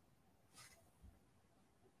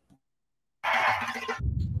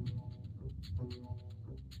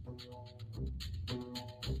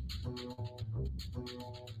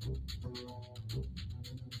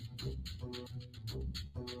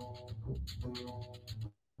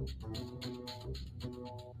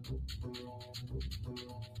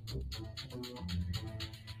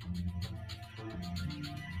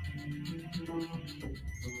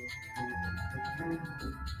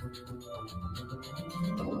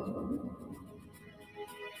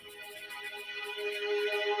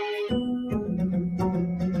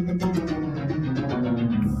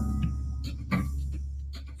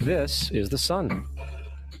 This is the sun.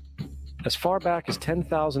 As far back as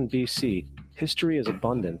 10,000 BC, history is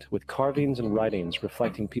abundant with carvings and writings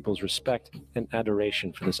reflecting people's respect and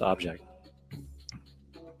adoration for this object.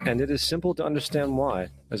 And it is simple to understand why,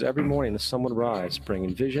 as every morning the sun would rise,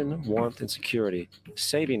 bringing vision, warmth, and security,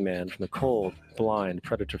 saving man from the cold, blind,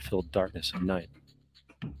 predator-filled darkness of night.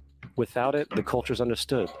 Without it, the cultures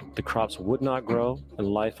understood the crops would not grow and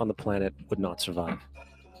life on the planet would not survive.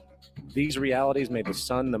 These realities made the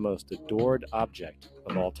sun the most adored object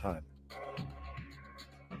of all time.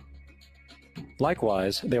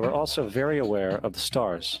 Likewise, they were also very aware of the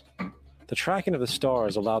stars. The tracking of the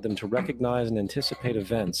stars allowed them to recognize and anticipate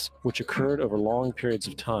events which occurred over long periods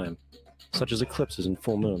of time, such as eclipses and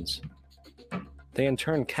full moons. They in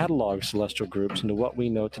turn cataloged celestial groups into what we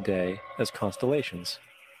know today as constellations.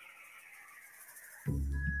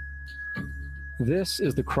 This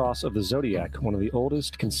is the cross of the zodiac, one of the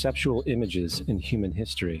oldest conceptual images in human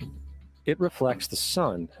history. It reflects the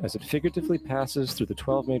sun as it figuratively passes through the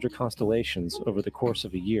 12 major constellations over the course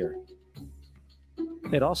of a year.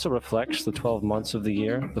 It also reflects the 12 months of the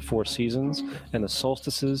year, the 4 seasons, and the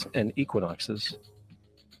solstices and equinoxes.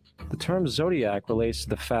 The term zodiac relates to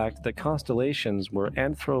the fact that constellations were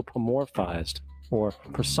anthropomorphized, or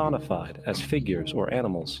personified, as figures or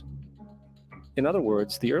animals. In other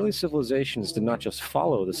words, the early civilizations did not just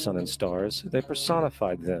follow the sun and stars, they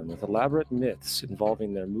personified them with elaborate myths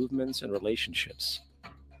involving their movements and relationships.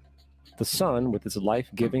 The sun, with its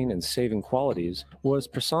life-giving and saving qualities, was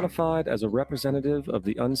personified as a representative of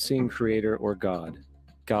the unseen creator or God,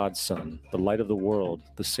 God's Son, the light of the world,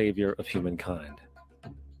 the savior of humankind.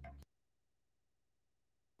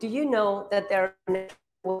 Do you know that there are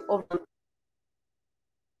over...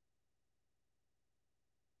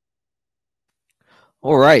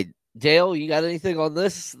 All right. Dale, you got anything on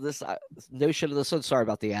this notion of the sun? Sorry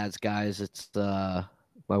about the ads, guys. It's my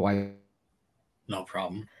wife. No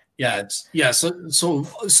problem. Yeah, so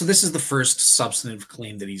this is the first substantive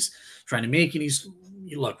claim that he's trying to make, and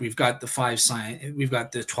look, we've got the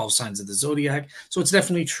 12 signs of the zodiac, so it's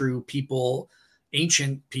definitely true.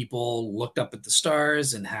 Ancient people looked up at the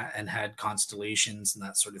stars and had constellations and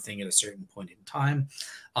that sort of thing at a certain point in time.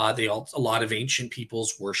 A lot of ancient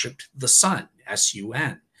peoples worshipped the sun,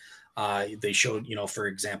 S-U-N. They showed, for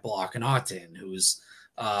example, Akhenaten, who was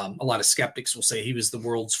a lot of skeptics will say he was the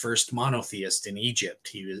world's first monotheist in Egypt.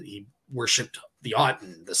 He worshipped the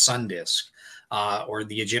Aten, the sun disk, or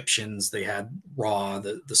the Egyptians. They had Ra,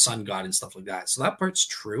 the sun god, and stuff like that. So that part's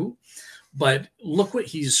true. But look what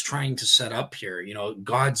he's trying to set up here.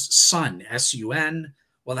 God's son, S-U-N.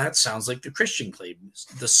 Well, that sounds like the Christian claim,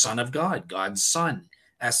 the Son of God, God's Son,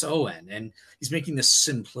 S-O-N. And he's making this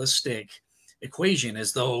simplistic equation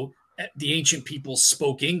as though the ancient people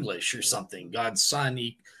spoke English or something. God's Son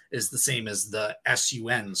is the same as the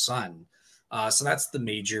S-U-N, Son. So that's the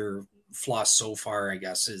major flaw so far, I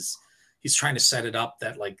guess, is he's trying to set it up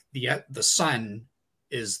that like the Son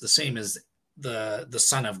is the same as the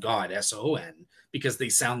Son of God, S-O-N, because they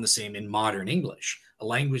sound the same in modern English, a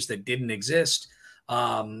language that didn't exist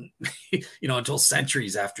until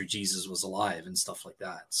centuries after Jesus was alive and stuff like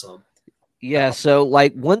that. So yeah, so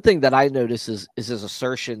like one thing that I notice is his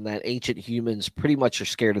assertion that ancient humans pretty much are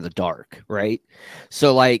scared of the dark, right?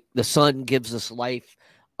 So like the sun gives us life,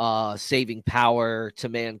 saving power to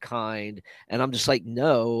mankind, and I'm just like,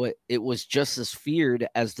 no, it was just as feared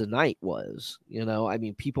as the night was. I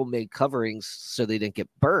mean, people made coverings so they didn't get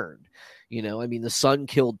burned. I mean, the sun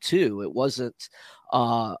killed too. It wasn't.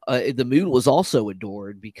 The moon was also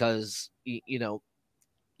adored because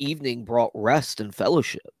evening brought rest and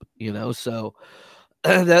fellowship, so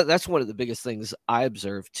that's one of the biggest things I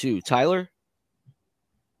observed too. Tyler?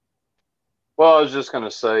 Well, I was just going to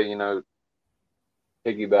say,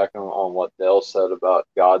 piggybacking on what Dale said about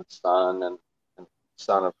God's Son and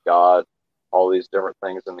Son of God, all these different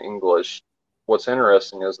things in English. What's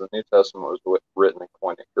interesting is the New Testament was written in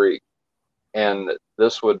Koine Greek, and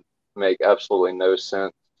this would make absolutely no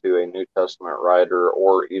sense to a New Testament writer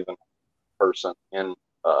or even person in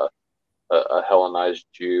a Hellenized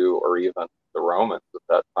Jew or even the Romans at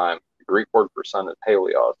that time. The Greek word for son is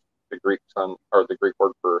helios. The Greek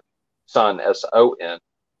word for son, S-O-N,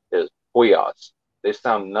 is huios. They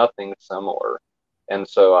sound nothing similar. And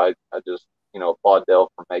so I just, applaud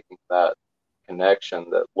Dale for making that connection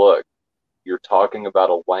that, look, you're talking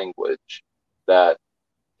about a language that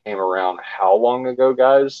came around how long ago,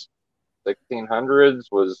 guys? 1600s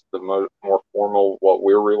was the more formal, what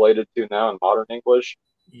we're related to now in modern English.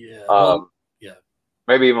 Yeah. Yeah.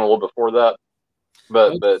 Maybe even a little before that.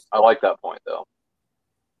 But I like that point, though.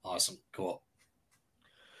 Awesome. Cool.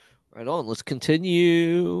 Right on. Let's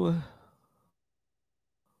continue.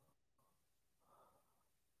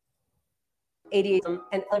 ADHD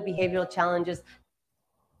and other behavioral challenges.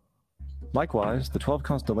 Likewise, the 12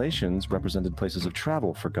 constellations represented places of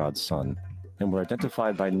travel for God's Son and were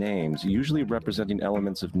identified by names, usually representing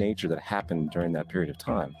elements of nature that happened during that period of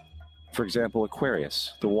time. For example,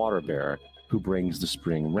 Aquarius, the water bearer, who brings the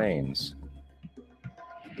spring rains.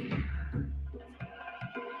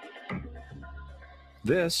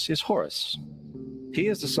 This is Horus. He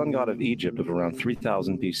is the sun god of Egypt of around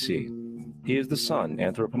 3000 BC. He is the sun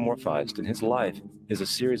anthropomorphized, and his life is a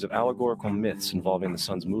series of allegorical myths involving the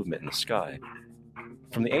sun's movement in the sky.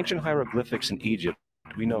 From the ancient hieroglyphics in Egypt,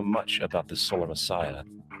 we know much about this solar messiah.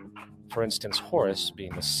 For instance, Horus,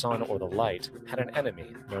 being the sun or the light, had an enemy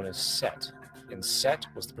known as Set, and Set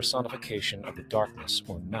was the personification of the darkness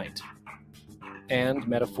or night. And,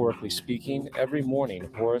 metaphorically speaking, every morning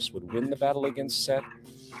Horus would win the battle against Set,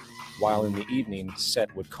 while in the evening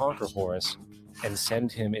Set would conquer Horus and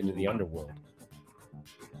send him into the underworld.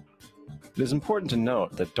 It is important to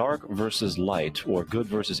note that dark versus light, or good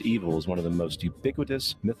versus evil, is one of the most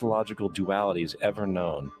ubiquitous mythological dualities ever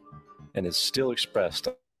known, and is still expressed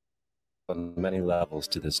on many levels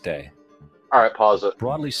to this day. All right, pause it.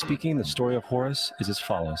 Broadly speaking, the story of Horus is as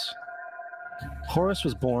follows. Horus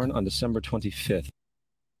was born on December 25th.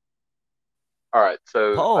 All right,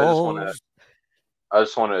 so I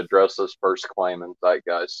just want to address this first claim in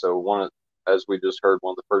Zeitgeist. So as we just heard,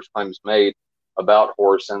 one of the first claims made about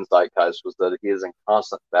Horus in Zeitgeist was that he is in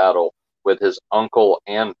constant battle with his uncle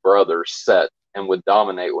and brother Set, and would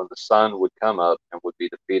dominate when the sun would come up and would be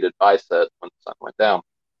defeated by Set when the sun went down.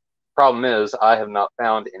 Problem is, I have not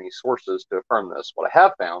found any sources to affirm this. What I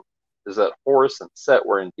have found is that Horus and Set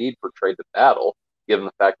were indeed portrayed to battle, given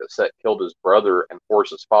the fact that Set killed his brother and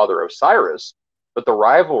Horus's father Osiris But the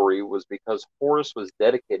rivalry was because Horus was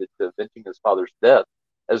dedicated to avenging his father's death,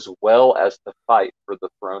 as well as to fight for the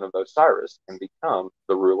throne of Osiris and become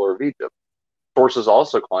the ruler of Egypt. Sources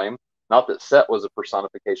also claim not that Set was a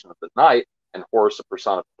personification of the night and Horus a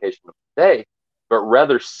personification of the day, but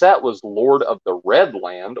rather Set was lord of the red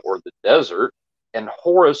land, or the desert, and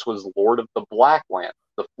Horus was lord of the black land,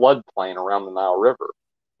 the floodplain around the Nile River.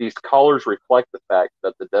 These colors reflect the fact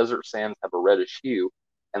that the desert sands have a reddish hue,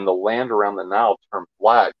 and the land around the Nile turned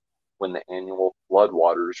black when the annual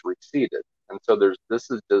floodwaters receded. And so this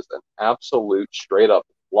is just an absolute straight up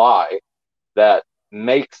lie that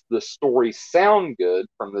makes the story sound good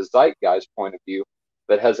from the zeitgeist point of view,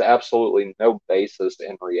 but has absolutely no basis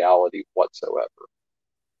in reality whatsoever.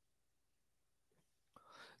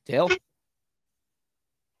 Dale?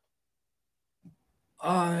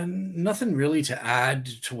 Nothing really to add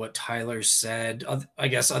to what Tyler said, I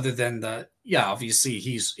guess, other than that, yeah, obviously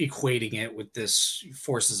he's equating it with this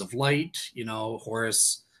forces of light,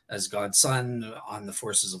 Horus as God's son on the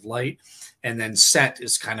forces of light. And then Set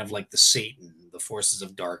is kind of like the Satan, the forces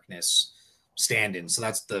of darkness stand-in. So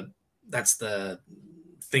that's the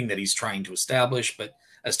thing that he's trying to establish. But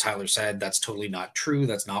as Tyler said, that's totally not true.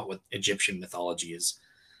 That's not what Egyptian mythology is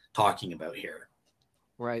talking about here.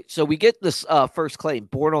 Right. So we get this first claim,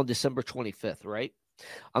 born on December 25th, right?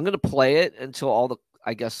 I'm going to play it until all the,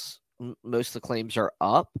 I guess, most of the claims are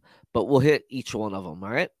up, but we'll hit each one of them, all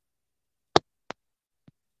right?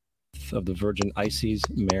 Of the Virgin Isis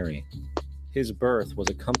Mary. His birth was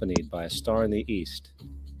accompanied by a star in the east,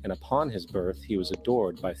 and upon his birth he was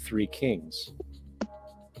adored by 3 kings.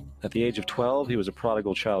 At the age of 12, he was a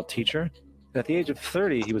prodigal child teacher, and at the age of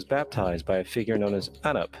 30, he was baptized by a figure known as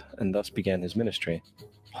Anup, and thus began his ministry.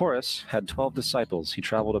 Horus had 12 disciples he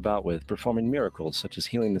traveled about with, performing miracles such as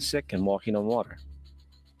healing the sick and walking on water.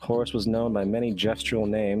 Horus was known by many gestural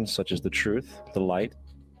names such as the Truth, the Light,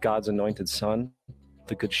 God's Anointed Son,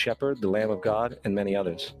 the Good Shepherd, the Lamb of God, and many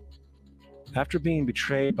others. After being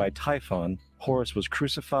betrayed by Typhon, Horus was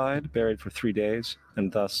crucified, buried for 3 days,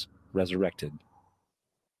 and thus resurrected.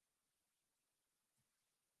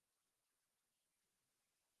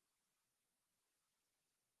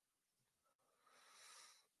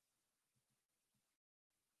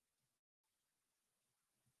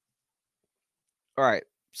 All right.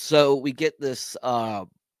 So we get this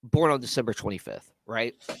born on December 25th,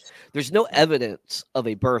 right? There's no evidence of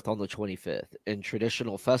a birth on the 25th. In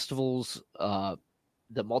traditional festivals, the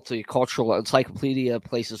Multicultural Encyclopedia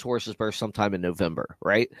places Horus's birth sometime in November,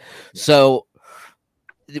 right? Yeah. So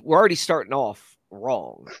we're already starting off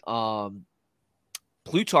wrong.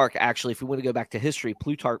 Plutarch, actually, if we want to go back to history,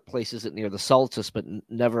 Plutarch places it near the solstice, but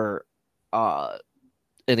never an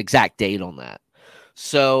exact date on that.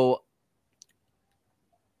 So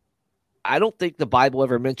I don't think the Bible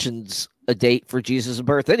ever mentions a date for Jesus'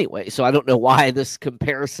 birth anyway. So I don't know why this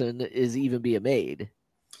comparison is even being made.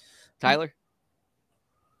 Tyler?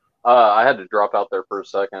 I had to drop out there for a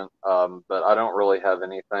second, but I don't really have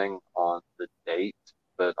anything on the date.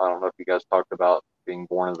 But I don't know if you guys talked about being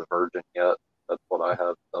born of the Virgin yet. That's what I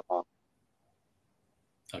have stuff on.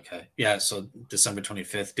 Okay. Yeah, so December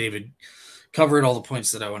 25th. David covered all the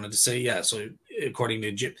points that I wanted to say. Yeah, so according to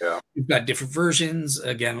Egypt, we've got different versions.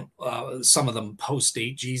 Again, some of them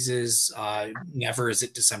post-date Jesus. Never is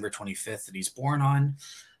it December 25th that he's born on.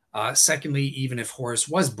 Secondly, even if Horus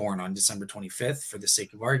was born on December 25th, for the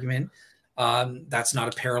sake of argument, that's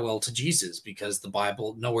not a parallel to Jesus, because the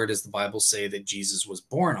Bible, nowhere does the Bible say that Jesus was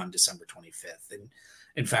born on December 25th. And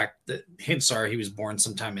in fact, the hints are he was born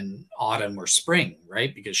sometime in autumn or spring,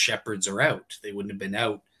 right? Because shepherds are out. They wouldn't have been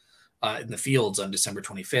out in the fields on December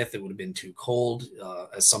 25th. It would have been too cold,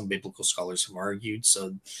 as some biblical scholars have argued.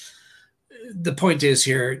 So the point is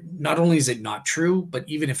here, not only is it not true, but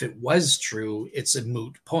even if it was true, it's a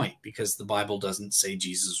moot point, because the Bible doesn't say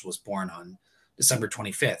Jesus was born on December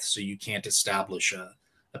 25th. So you can't establish a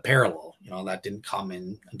parallel. That didn't come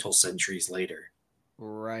in until centuries later.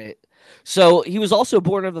 Right. So he was also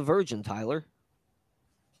born of a virgin, Tyler.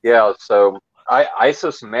 Yeah, so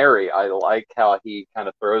Isis Mary, I like how he kind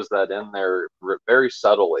of throws that in there very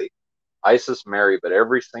subtly. Isis Mary, but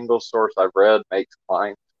every single source I've read makes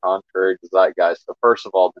claims contrary to zeitgeist. So first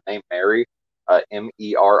of all, the name Mary,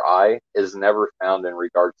 M-E-R-I, is never found in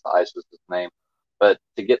regards to Isis' name. But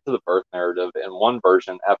to get to the birth narrative, in one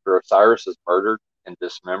version, after Osiris is murdered and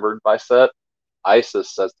dismembered by Set,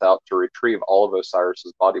 Isis sets out to retrieve all of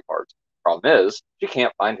Osiris's body parts. Problem is, she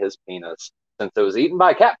can't find his penis, since it was eaten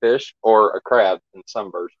by a catfish or a crab in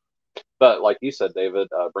some versions. But like you said, David,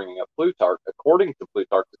 bringing up Plutarch, according to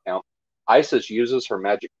Plutarch's account, Isis uses her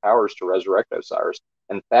magic powers to resurrect Osiris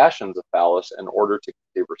and fashions a phallus in order to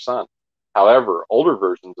conceive her son. However, older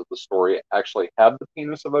versions of the story actually have the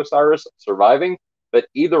penis of Osiris surviving, but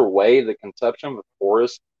either way, the conception of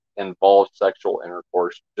Horus involves sexual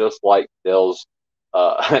intercourse, just like Dale's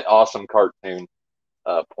awesome cartoon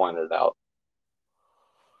pointed out.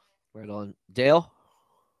 Right on. Dale?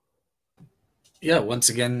 Yeah, once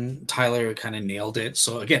again, Tyler kind of nailed it.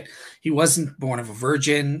 So again, he wasn't born of a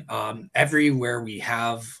virgin. Everywhere we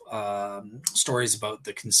have stories about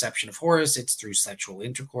the conception of Horus, it's through sexual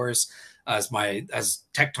intercourse. As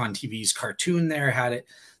Tecton TV's cartoon there had it,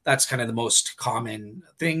 that's kind of the most common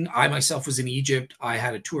thing. I myself was in Egypt. I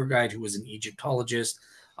had a tour guide who was an Egyptologist.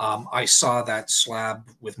 I saw that slab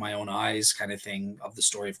with my own eyes, kind of thing, of the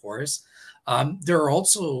story of Horus. There are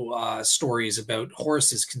also stories about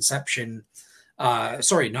Horus's conception.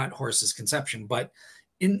 Sorry, not Horus's conception, but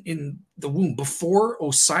in the womb before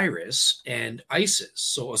Osiris and Isis.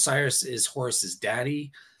 So Osiris is Horus's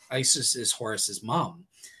daddy. Isis is Horus's mom.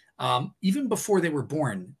 Even before they were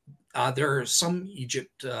born, there are some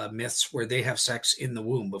Egypt myths where they have sex in the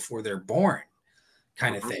womb before they're born,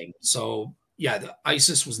 kind of thing. So yeah,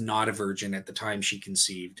 Isis was not a virgin at the time she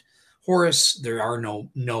conceived. Horus, there are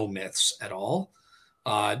no myths at all.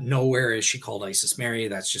 Nowhere is she called Isis Mary.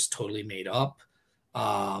 That's just totally made up.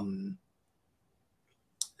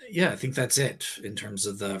 Yeah, I think that's it in terms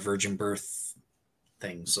of the virgin birth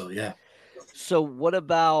thing. So yeah. So what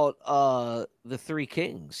about the three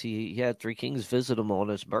kings? He had three kings visit him on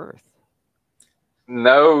his birth.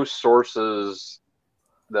 No sources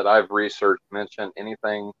that I've researched mention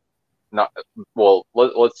anything.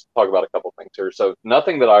 Let's talk about a couple things here. So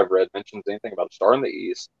nothing that I've read mentions anything about a star in the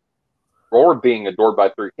east or being adored by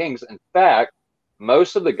three kings. In fact,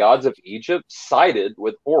 most of the gods of Egypt sided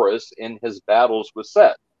with Horus in his battles with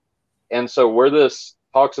Set. And so where this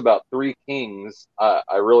talks about three kings,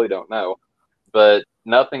 I really don't know. But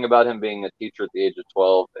nothing about him being a teacher at the age of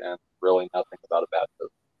 12, and really nothing about a baptism.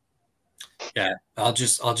 Yeah, I'll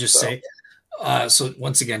just say. So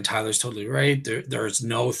once again, Tyler's totally right. There's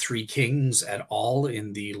no three kings at all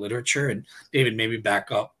in the literature. And David, maybe back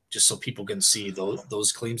up just so people can see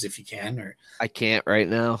those claims if you can. Or I can't right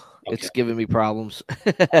now. Okay. It's giving me problems.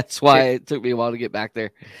 That's why it took me a while to get back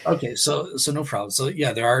there. Okay, so no problem. So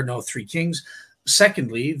yeah, there are no three kings.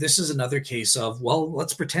 Secondly, this is another case of, well,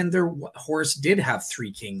 let's pretend Horus did have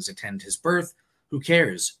three kings attend his birth. Who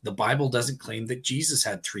cares? The Bible doesn't claim that Jesus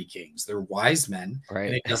had three kings. They're wise men, right?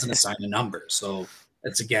 And it doesn't assign a number. So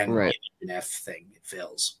it's again right. An F thing. It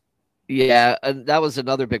fails. Yeah, and that was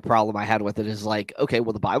another big problem I had with it. Is like, okay,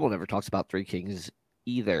 well, the Bible never talks about three kings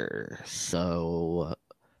either. So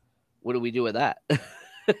what do we do with that?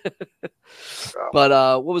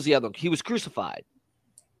 But what was the other one? He was crucified.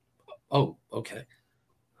 Oh, okay.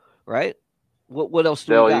 Right? What else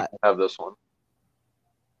do Dale, we got? you can have this one.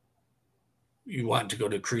 You want to go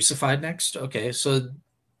to crucified next? Okay, so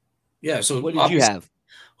yeah. So what did you have?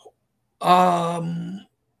 Well,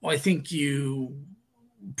 I think you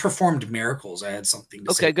performed miracles. I had something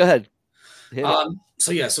to say. Okay, go ahead.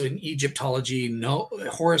 So yeah, so in Egyptology, no,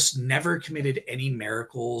 Horus never committed any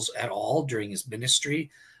miracles at all during his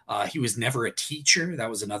ministry. He was never a teacher. That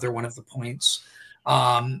was another one of the points.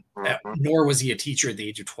 Nor was he a teacher at the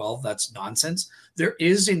age of 12. That's nonsense. There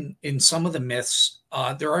is in some of the myths,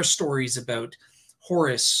 there are stories about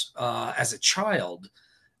Horus as a child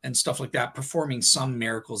and stuff like that, performing some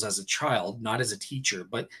miracles as a child, not as a teacher,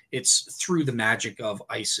 but it's through the magic of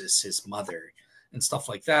Isis, his mother, and stuff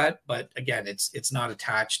like that. But again, it's not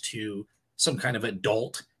attached to some kind of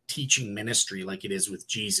adult teaching ministry like it is with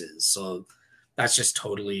Jesus. So that's just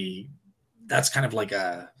that's kind of like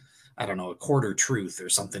a quarter truth or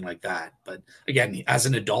something like that. But again, as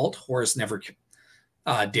an adult, Horus never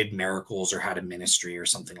did miracles or had a ministry or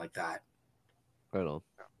something like that. Right on.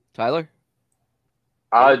 Tyler?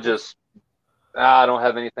 I don't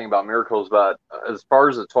have anything about miracles, but as far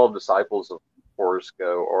as the 12 disciples of Horus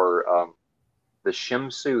go, or the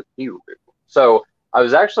Shimsu Hiru. So I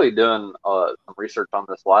was actually doing some research on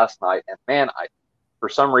this last night, and man, for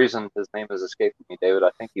some reason, his name has escaped me, David. I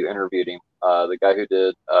think you interviewed him, the guy who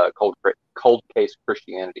did Cold Case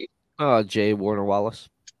Christianity. J. Warner Wallace.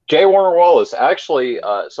 J. Warner Wallace. Actually,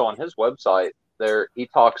 so on his website, there he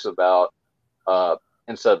talks about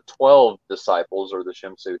instead of 12 disciples or the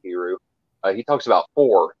Shimsu Hiru, he talks about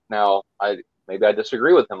 4. Now, maybe I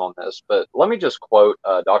disagree with him on this, but let me just quote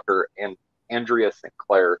Dr. Andrea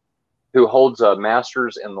Sinclair, who holds a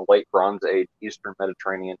master's in the late Bronze Age Eastern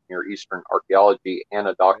Mediterranean Near Eastern archaeology and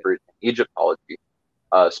a doctorate in Egyptology,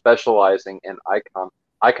 specializing in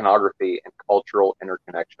iconography and cultural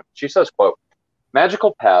interconnection. She says, quote,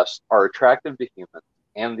 "Magical pasts are attractive to humans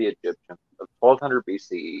and the Egyptians of 1200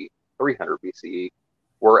 BCE, 300 BCE,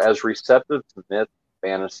 were as receptive to myth,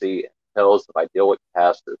 fantasy, and tales of idyllic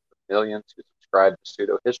past as the millions who subscribe to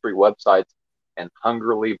pseudo-history websites and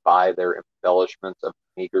hungrily buy their embellishments of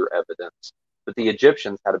meager evidence. But the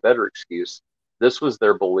Egyptians had a better excuse. This was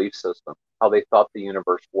their belief system, how they thought the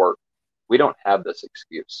universe worked. We don't have this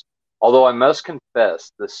excuse. Although I must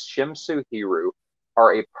confess, the Shemsu Hiru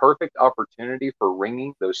are a perfect opportunity for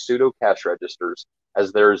ringing those pseudo-cash registers,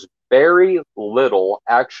 as there's very little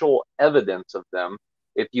actual evidence of them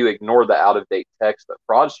if you ignore the out-of-date text that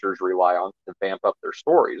fraudsters rely on to vamp up their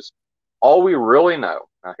stories. All we really know,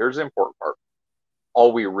 now here's the important part,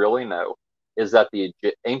 all we really know is that the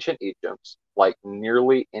ancient Egyptians, like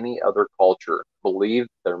nearly any other culture, believed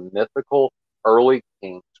their mythical early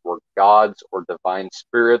kings were gods or divine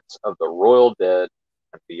spirits of the royal dead,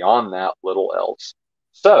 and beyond that, little else.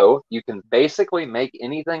 So you can basically make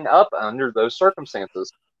anything up under those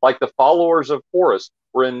circumstances, like the followers of Horus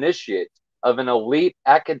were initiates of an elite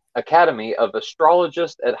academy of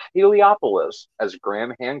astrologists at Heliopolis, as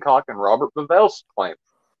Graham Hancock and Robert Bevels claim.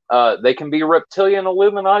 They can be reptilian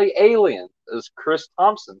Illuminati aliens, as Chris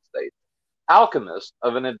Thompson states. Alchemists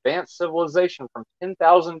of an advanced civilization from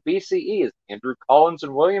 10,000 BCE, as Andrew Collins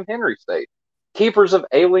and William Henry state. Keepers of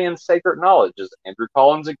alien sacred knowledge, as Andrew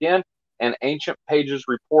Collins again, and Ancient Pages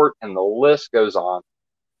report, and the list goes on.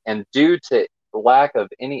 And due to lack of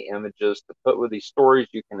any images to put with these stories,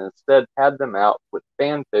 you can instead pad them out with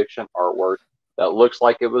fan fiction artwork that looks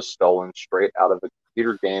like it was stolen straight out of a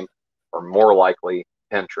computer game, or more likely,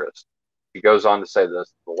 Pinterest. He goes on to say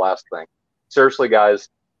this, the last thing. Seriously, guys,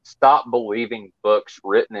 stop believing books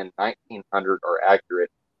written in 1900 are accurate,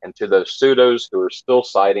 and to those pseudos who are still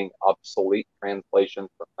citing obsolete translations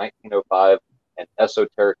from 1905 and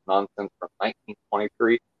esoteric nonsense from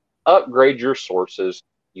 1923, upgrade your sources,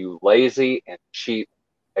 you lazy and cheap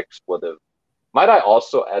expletive. Might I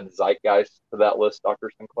also add Zeitgeist to that list, Dr.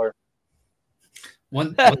 Sinclair?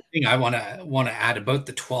 One thing I want to add about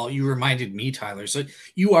the 12, you reminded me, Tyler. So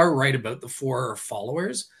you are right about the 4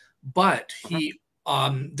 followers, but he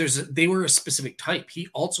they were a specific type. He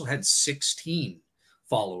also had 16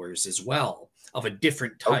 followers as well of a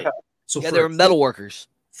different type. Okay. So yeah, they were metalworkers.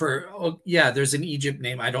 There's an Egypt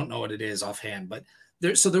name. I don't know what it is offhand, but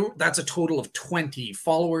that's a total of 20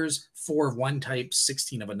 followers, 4 of one type,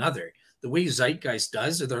 16 of another. The way Zeitgeist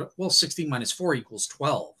does, 16 minus 4 equals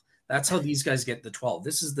 12. That's how these guys get the 12.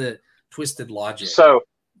 This is the twisted logic. So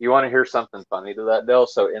you want to hear something funny to that, Dale?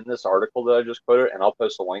 So in this article that I just quoted, and I'll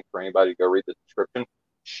post a link for anybody to go read the description,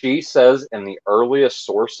 she says in the earliest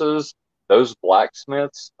sources, those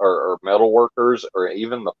blacksmiths or metal workers or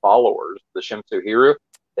even the followers, the Shemsu Hiru,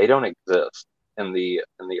 they don't exist in the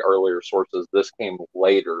earlier sources. This came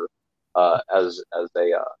later as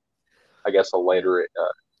a later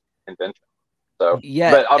invention. So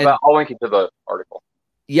yeah, but I'll link you to the article.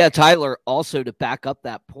 Yeah, Tyler, also to back up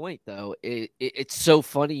that point, though, it's so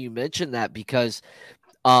funny you mentioned that because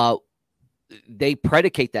they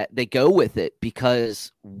predicate that. They go with it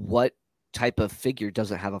because what type of figure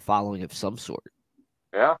doesn't have a following of some sort?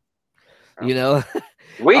 Yeah. You know?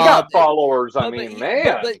 We got followers. But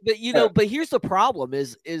here's the problem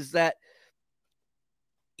is that,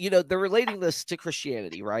 they're relating this to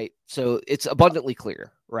Christianity, right? So it's abundantly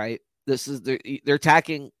clear, right? They're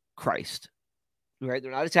attacking Christ. Right,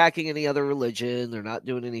 they're not attacking any other religion. They're not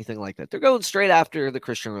doing anything like that. They're going straight after the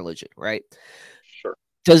Christian religion, right? Sure.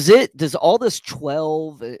 Does all this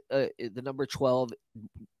 12, the number 12,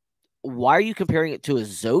 why are you comparing it to a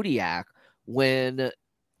zodiac when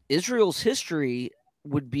Israel's history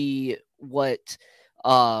would be what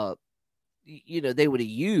they would have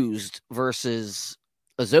used versus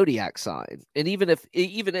a zodiac sign? And even if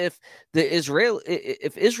Israel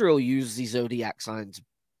used these zodiac signs,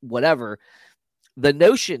 whatever. The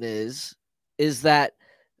notion is that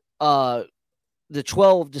the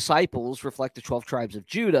 12 disciples reflect the 12 tribes of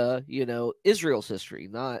Judah, Israel's history,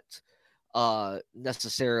 not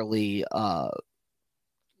necessarily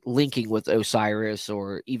linking with Osiris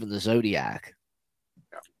or even the zodiac.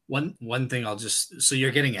 One thing so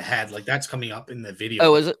you're getting ahead, like that's coming up in the video.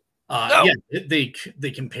 Oh, is it? No. Yeah,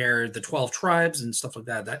 they compare the 12 tribes and stuff like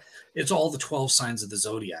that. That it's all the 12 signs of the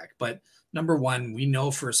zodiac, but number one, we know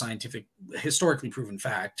for a scientific, historically proven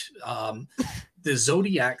fact, the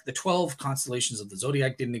zodiac, the 12 constellations of the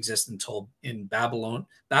zodiac didn't exist until in Babylon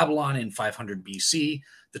in 500 BC.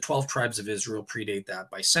 The 12 tribes of Israel predate that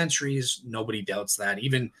by centuries. Nobody doubts that.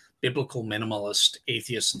 Even biblical minimalist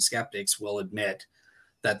atheists and skeptics will admit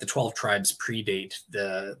that the 12 tribes predate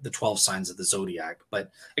the 12 signs of the zodiac.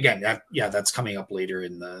 But again, that's coming up later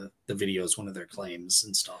in the videos, one of their claims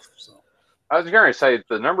and stuff. So. I was going to say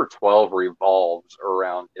the number 12 revolves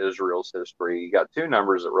around Israel's history. You got two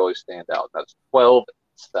numbers that really stand out. That's 12 and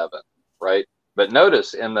 7, right? But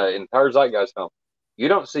notice in the entire Zeitgeist film, you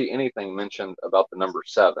don't see anything mentioned about the number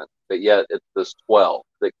 7, but yet it's this 12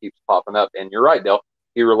 that keeps popping up. And you're right, Dale.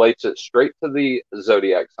 He relates it straight to the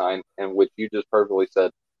zodiac sign, in which you just perfectly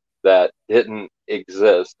said that didn't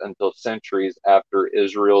exist until centuries after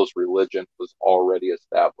Israel's religion was already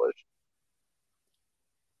established.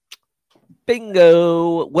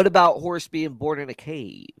 Bingo. What about Horus being born in a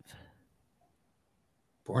cave?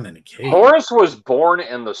 Born in a cave. Horus was born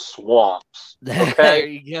in the swamps. Okay? There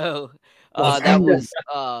you go. That was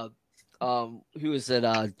who is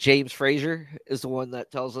it? James Fraser is the one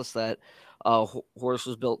that tells us that Horus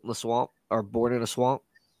was built in the swamp or born in a swamp.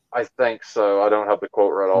 I think so. I don't have the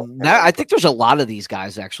quote right off. I think there's a lot of these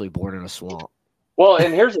guys actually born in a swamp. Well,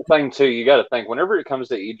 and here's the thing too. You got to think whenever it comes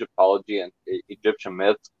to Egyptology and Egyptian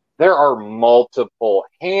myths, there are multiple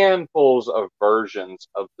handfuls of versions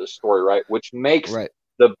of the story, right? Which makes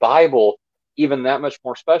the Bible even that much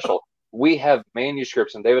more special. We have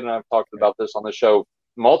manuscripts, and David and I have talked about this on the show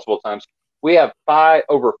multiple times. We have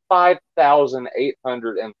over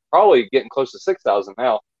 5,800 and probably getting close to 6,000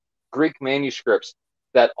 now Greek manuscripts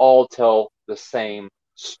that all tell the same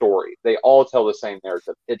story. They all tell the same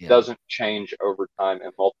narrative. It doesn't change over time,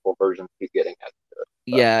 and multiple versions keep getting added to it.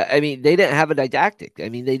 Yeah, I mean, they didn't have a didactic. I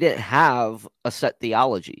mean, they didn't have a set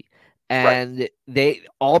theology. And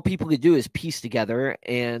all people could do is piece together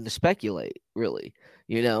and speculate, really,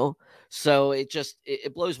 you know? So it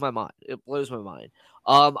blows my mind. It blows my mind.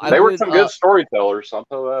 They were some good storytellers, I'll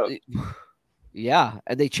tell that. Yeah,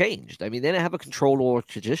 and they changed. I mean, they didn't have a controlled oral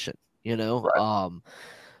tradition, you know?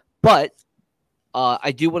 But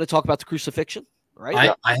I do want to talk about the crucifixion,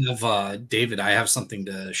 right? I have, David, I have something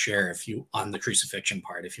to share on the crucifixion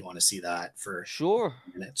part, if you want to see that for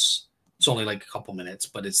minutes. It's only like a couple minutes,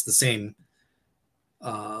 but it's the same. You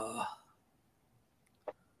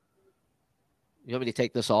want me to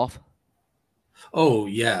take this off? Oh,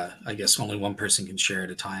 yeah. I guess only one person can share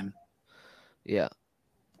at a time. Yeah.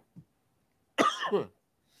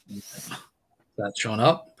 That's showing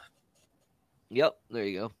up? Yep. There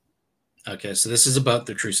you go. Okay, so this is about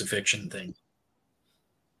the crucifixion thing.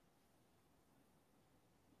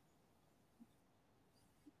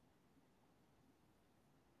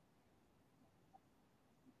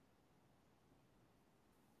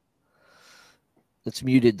 It's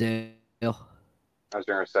muted, Dale. I was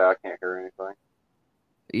going to say, I can't hear anything.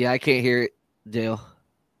 Yeah, I can't hear it, Dale.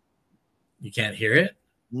 You can't hear it?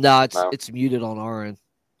 No, it's muted on our end.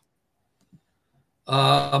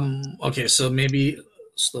 Okay, so maybe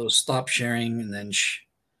stop sharing and then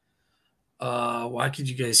why could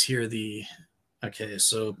you guys hear the okay,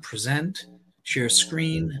 so present, share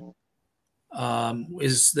screen.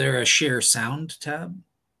 Is there a share sound tab?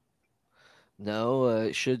 No,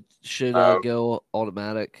 it should go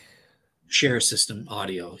automatic. Share system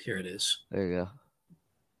audio. Here it is. There you go.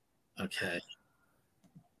 Okay.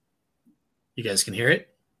 You guys can hear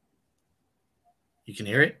it? You can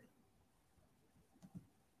hear it?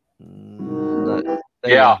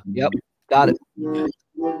 Yeah. Yep. Got it.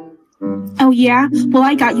 Oh, yeah? Well,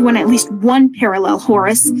 I got you on at least one parallel,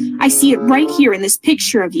 Horus. I see it right here in this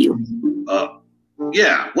picture of you.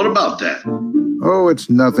 Yeah, what about that? Oh, it's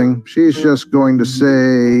nothing. She's just going to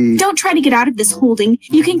say... Don't try to get out of this holding.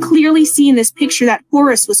 You can clearly see in this picture that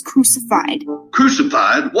Horus was crucified.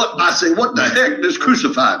 Crucified? What? I say, what the heck does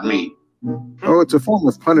crucified mean? Oh, it's a form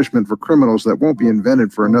of punishment for criminals that won't be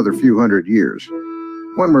invented for another few hundred years.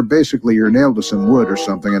 One where basically you're nailed to some wood or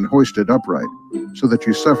something and hoisted upright, so that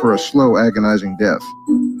you suffer a slow, agonizing death.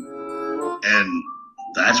 And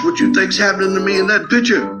that's what you think's happening to me in that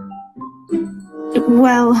picture?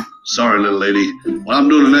 Well... Sorry, little lady. What I'm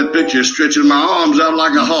doing in that picture is stretching my arms out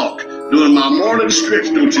like a hawk. Doing my morning stretch,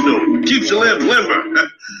 don't you know? Keeps the limbs limber.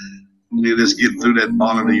 Need this getting through that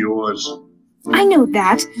bonnet of yours. I know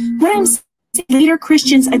that. What I'm saying is later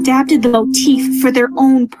Christians adapted the motif for their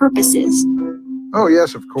own purposes. Oh,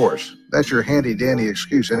 yes, of course. That's your handy-dandy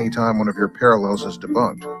excuse anytime one of your parallels is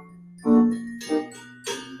debunked.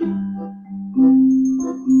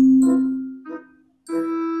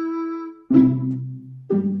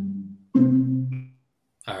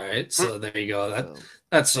 All right, so there you go.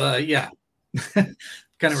 That's yeah. Kind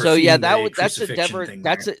of. So yeah, that's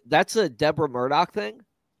a Deborah Murdoch thing.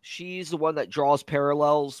 She's the one that draws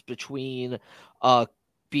parallels between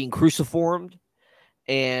being cruciformed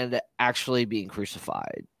and actually being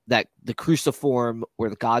crucified. That the cruciform where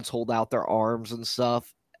the gods hold out their arms and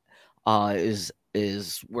stuff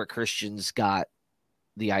is where Christians got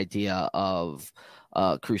the idea of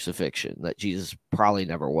crucifixion, that Jesus probably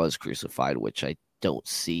never was crucified, which I don't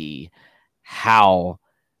see how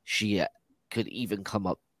she could even come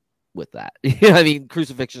up with that. I mean,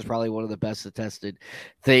 crucifixion is probably one of the best attested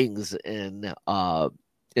things in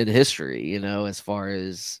history, you know, as far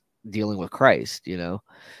as dealing with Christ, you know.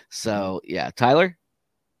 So yeah, Tyler.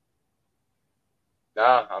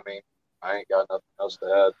 Nah, I mean, I ain't got nothing else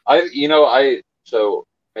to add. So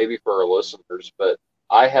maybe for our listeners, but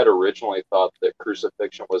I had originally thought that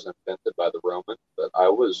crucifixion was invented by the Romans, but I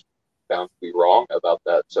was found to be wrong about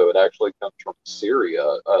that. So it actually comes from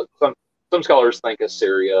Syria. Some scholars think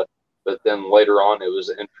Assyria, but then later on it was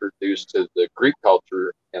introduced to the Greek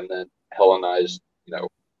culture and then Hellenized. You know,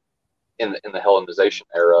 in the Hellenization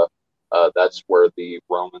era, that's where the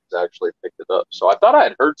Romans actually picked it up. So I thought I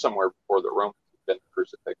had heard somewhere before the Romans invented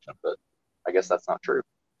crucifixion, but I guess that's not true.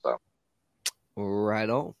 So right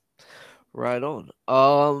on.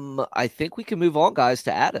 I think we can move on, guys,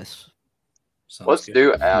 to Attis. Let's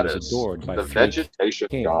do Attis, He was adored by the three vegetation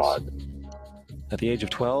kings. god. At the age of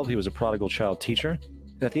 12, he was a prodigal child teacher.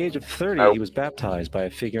 And at the age of 30, he was baptized by a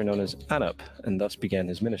figure known as Anup, and thus began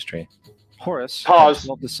his ministry. Horace had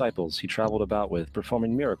 12 disciples he traveled about with,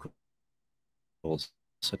 performing miracles,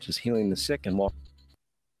 such as healing the sick and walking.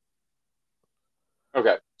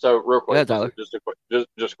 Okay, so real quick,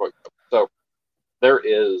 just quick. So there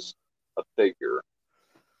is a figure,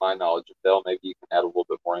 my knowledge of Dale, maybe you can add a little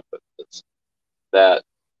bit more input to this, that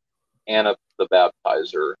Anna the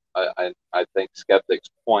Baptizer, I think skeptics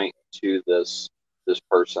point to this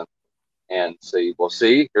person and say, well,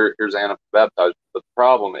 here's Anna the Baptizer. But the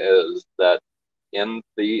problem is that in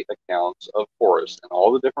the accounts of Horace and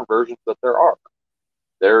all the different versions that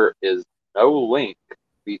there is no link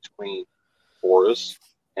between Horace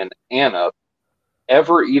and Anna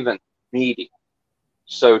ever even meeting.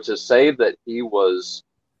 So to say that he was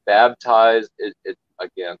baptized, it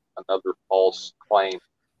again, another false claim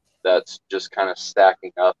that's just kind of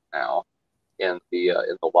stacking up now in the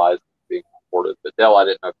lies being reported. But Dell, I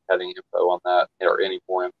didn't know if you had any info on that or any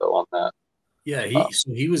more info on that. Yeah,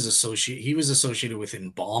 he was associated with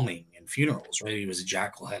embalming and funerals, right? He was a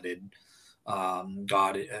jackal-headed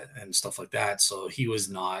god and stuff like that. So he was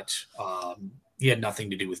not. He had nothing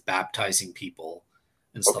to do with baptizing people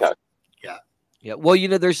and stuff. Okay. Yeah. Well, you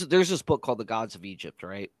know, there's this book called The Gods of Egypt,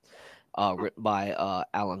 right? Written by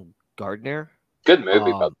Alan Gardner. Good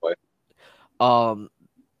movie, by the way.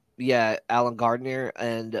 Yeah, Alan Gardner,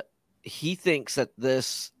 and he thinks that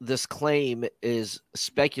this claim is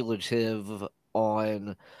speculative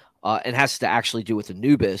on and has to actually do with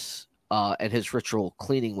Anubis and his ritual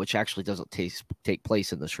cleaning, which actually doesn't take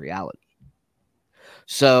place in this reality.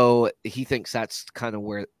 So he thinks that's kind of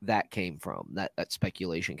where that came from, that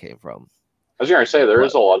speculation came from. I was going to say there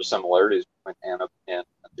is a lot of similarities between Anna and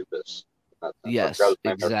Anubis. Yes,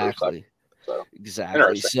 exactly. So,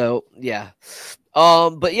 exactly. So yeah,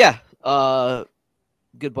 but yeah,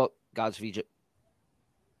 good book, Gods of Egypt.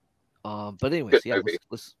 But anyways, yeah,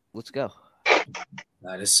 let's go.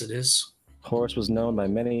 That is, it is. Horus was known by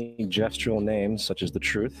many gestural names such as the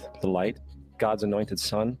Truth, the Light, God's Anointed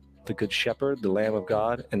Son, the Good Shepherd, the Lamb of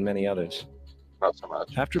God, and many others. Not so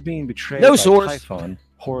much. After being betrayed by Typhon,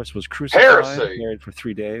 Horus was crucified, buried for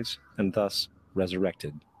 3 days, and thus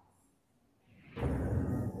resurrected.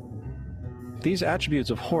 These attributes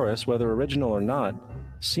of Horus, whether original or not,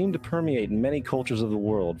 seem to permeate many cultures of the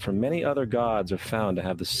world, for many other gods are found to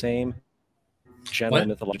have the same general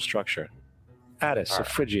mythological structure. Attis of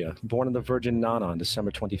Phrygia, born of the Virgin Nana on December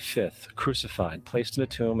 25th, crucified, placed in a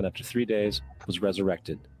tomb, and after 3 days was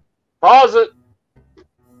resurrected. Pause it!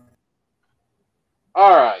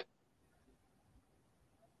 All right.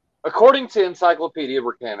 According to Encyclopedia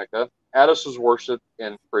Britannica, Attis was worshipped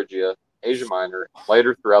in Phrygia, Asia Minor,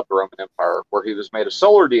 later throughout the Roman Empire, where he was made a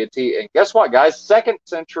solar deity. And guess what, guys? 2nd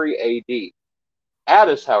century AD.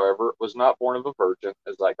 Attis, however, was not born of a virgin,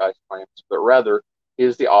 as Zeitgeist claims, but rather he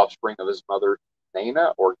is the offspring of his mother,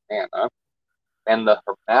 Nana or Nana, and the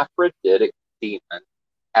hermaphroditic demon,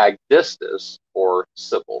 Agdistis, or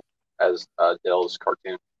Sybil, as Dale's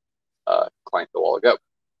cartoon claimed a while ago.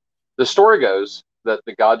 The story goes that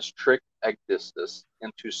the gods tricked Agdistis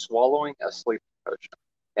into swallowing a sleeping potion,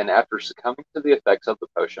 and after succumbing to the effects of the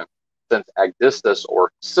potion, since Agdistis,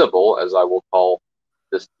 or Sybil, as I will call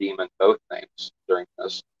this demon both names during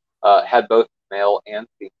this, had both male and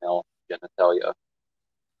female genitalia.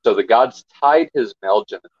 So the gods tied his male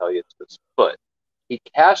genitalia to his foot. He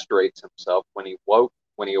castrates himself when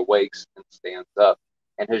he awakes and stands up,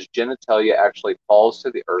 and his genitalia actually falls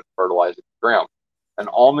to the earth, fertilizing the ground. An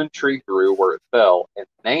almond tree grew where it fell, and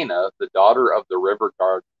Nana, the daughter of the river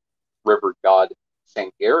god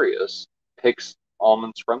Sangarius, picks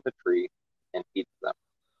almonds from the tree and eats them.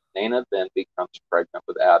 Nana then becomes pregnant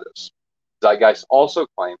with Attis. Zeitgeist also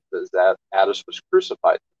claims that Attis was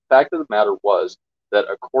crucified. The fact of the matter was that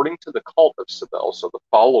according to the cult of Cybele, so the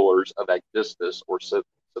followers of Agdistis or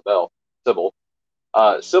Cybele,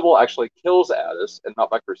 Cybele actually kills Attis, and not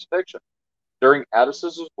by crucifixion. During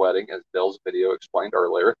Attis's wedding, as Dale's video explained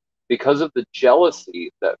earlier, because of the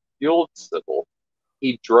jealousy that fueled Cybele,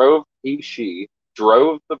 she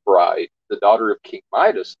drove the bride, the daughter of King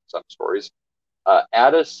Midas in some stories,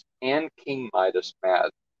 Attis and King Midas mad.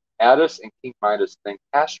 Attis and King Midas then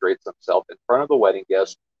castrates himself in front of the wedding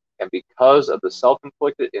guests, and because of the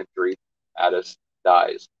self-inflicted injury, Attis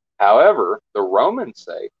dies. However, the Romans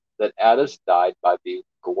say that Attis died by being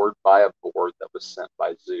gored by a boar that was sent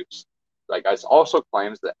by Zeus. Zeitgeist also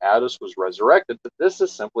claims that Attis was resurrected, but this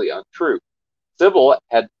is simply untrue. Cybele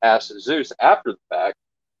had asked Zeus after the fact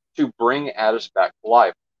to bring Attis back to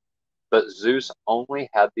life, but Zeus only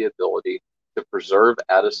had the ability to preserve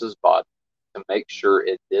Attis's body to make sure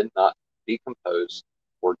it did not decompose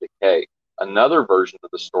or decay. Another version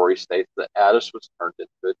of the story states that Attis was turned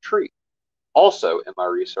into a tree. Also, in my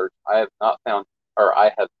research, I have not found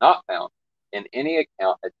in any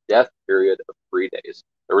account a death period of 3 days.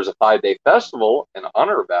 There was a 5-day festival in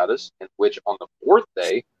honor of Attis, in which on the 4th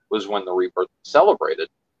day was when the rebirth was celebrated,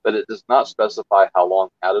 but it does not specify how long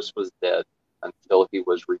Attis was dead until he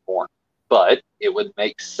was reborn. But it would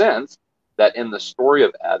make sense that in the story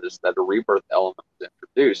of Attis that a rebirth element was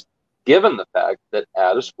introduced, given the fact that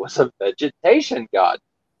Attis was a vegetation god.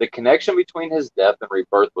 The connection between his death and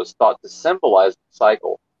rebirth was thought to symbolize the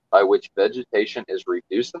cycle by which vegetation is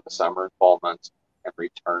reduced in the summer and fall months and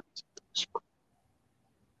returns in the spring.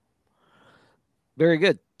 Very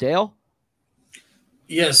good. Dale?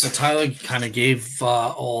 Yeah, so Tyler kind of gave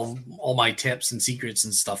all my tips and secrets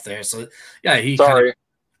and stuff there. So yeah,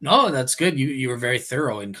 no, that's good. You were very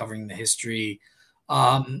thorough in covering the history.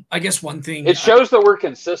 I guess one thing it shows that we're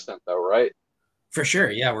consistent, though, right? For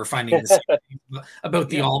sure. Yeah, we're finding the same thing. About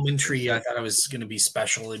the almond tree. I thought I was going to be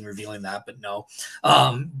special in revealing that, but no.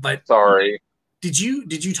 But sorry. Did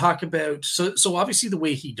you talk about so obviously the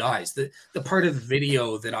way he dies? The part of the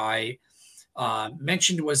video that I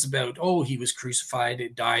mentioned was about he was crucified,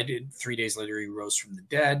 it died, and 3 days later he rose from the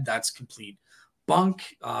dead. That's complete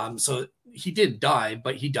bunk. So he did die,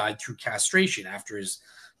 but he died through castration after his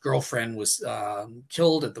girlfriend was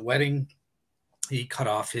killed at the wedding. He cut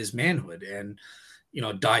off his manhood and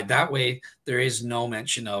died that way. There is no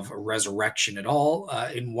mention of a resurrection at all.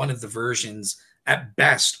 In one of the versions, at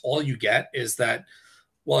best, all you get is that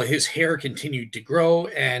his hair continued to grow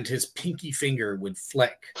and his pinky finger would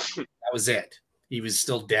flick. That was it. He was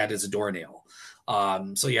still dead as a doornail.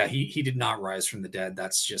 So yeah, he did not rise from the dead.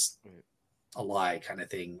 That's just a lie kind of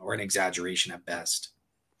thing, or an exaggeration at best.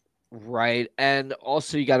 Right. And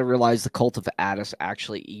also you got to realize the cult of Attis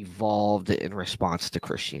actually evolved in response to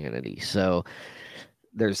Christianity. So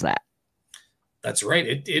there's that. That's right.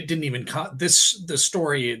 It didn't even the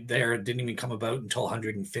story there didn't even come about until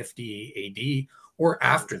 150 AD or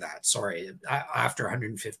after that. Sorry, after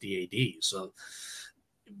 150 AD. So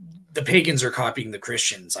the pagans are copying the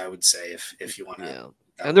Christians, I would say, if you want to. Yeah.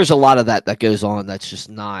 And there's a lot of that goes on that's just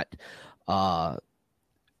not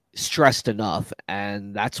stressed enough,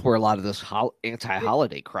 and that's where a lot of this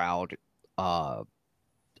anti-holiday crowd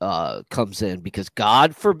comes in, because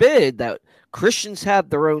God forbid that Christians have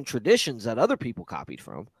their own traditions that other people copied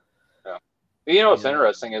from. Yeah. What's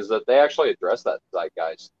interesting is that they actually address that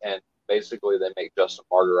zeitgeist, and basically they make Justin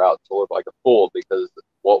Martyr out to look like a fool, because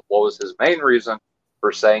what was his main reason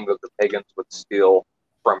for saying that the pagans would steal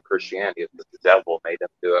from Christianity? That the devil made him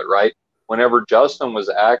do it, right? Whenever Justin was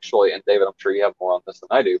actually, and David, I'm sure you have more on this than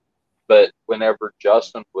I do, but whenever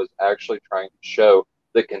Justin was actually trying to show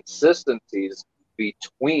the consistencies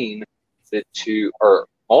between the two or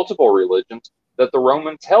multiple religions that the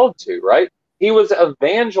Romans held to, right? He was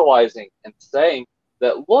evangelizing and saying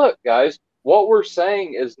that, look, guys, what we're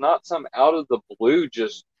saying is not some out of the blue,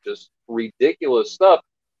 just ridiculous stuff.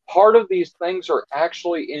 Part of these things are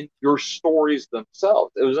actually in your stories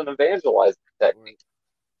themselves. It was an evangelizing technique.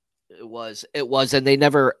 It was, and they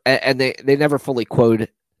never fully quote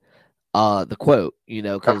the quote,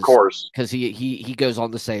 of course, because he goes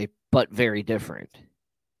on to say, but very different,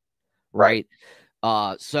 right?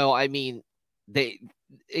 So I mean,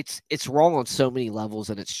 it's wrong on so many levels,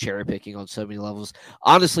 and it's cherry picking on so many levels.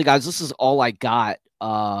 Honestly, guys, this is all I got.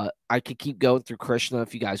 I could keep going through Krishna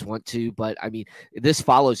if you guys want to, but I mean, this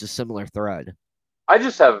follows a similar thread. I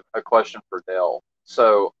just have a question for Dale.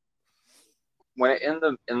 So, when in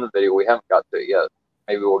the video, we haven't got to it yet.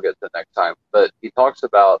 Maybe we'll get to it next time. But he talks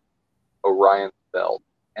about Orion's belt,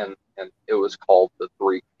 and it was called the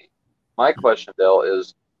Three Kings. My question, Dale,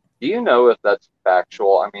 is, do you know if that's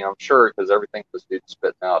factual? I mean, I'm sure, because everything this dude's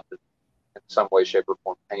spitting out is in some way, shape, or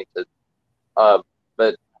form painted.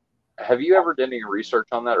 But have you ever done any research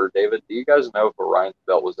on that? Or David, do you guys know if Orion's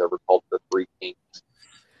Belt was ever called the Three Kings?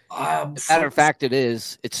 Matter of fact, it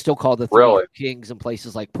is. It's still called the Three Kings in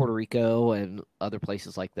places like Puerto Rico and other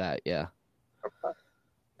places like that. Yeah.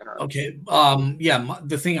 Okay. Yeah.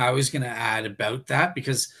 The thing I was going to add about that,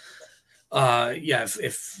 because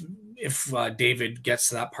if David gets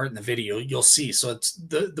to that part in the video, you'll see. So it's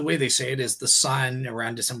the way they say it is the sun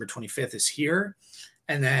around December 25th is here,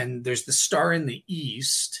 and then there's the star in the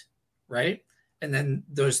east, right? And then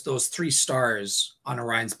there's those three stars on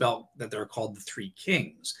Orion's belt that they're called the Three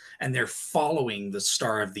Kings, and they're following the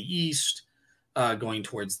star of the east, going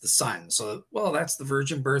towards the sun. So, well, that's the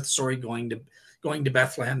virgin birth story going to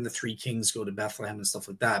Bethlehem. The Three Kings go to Bethlehem and stuff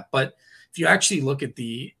like that. But if you actually look at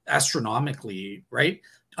the astronomically, right,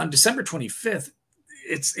 on December 25th,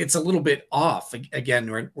 it's a little bit off. Again,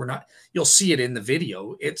 we're not. You'll see it in the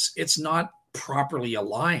video. It's not properly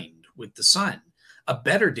aligned with the sun. A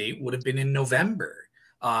better date would have been in November.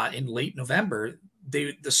 In late November,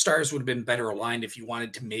 the stars would have been better aligned if you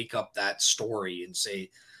wanted to make up that story and say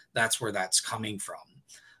that's where that's coming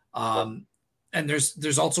from. And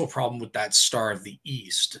there's also a problem with that star of the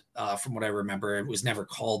east. From what I remember, it was never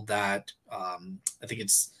called that. I think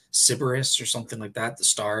it's Sybaris or something like that. The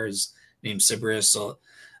star is named Sybaris. So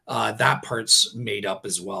that part's made up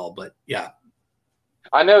as well. But yeah.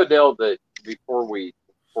 I know, Dale, that before we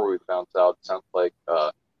found out, it sounds like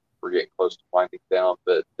we're getting close to winding down.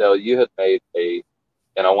 But Dale, you had made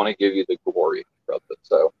and I want to give you the glory of it.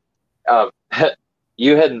 So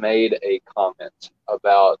you had made a comment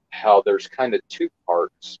about how there's kind of two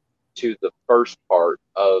parts to the first part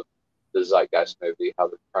of the Zeitgeist movie, how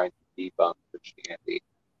they're trying to debunk Christianity.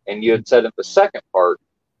 And you had said in the second part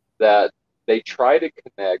that they try to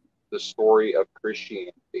connect the story of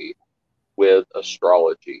Christianity with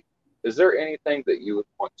astrology. Is there anything that you would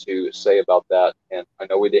want to say about that? And I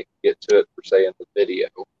know we didn't get to it per se in the video,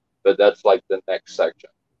 but that's like the next section.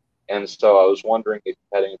 And so I was wondering if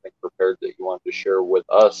you had anything prepared that you wanted to share with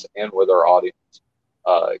us and with our audience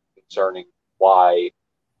concerning why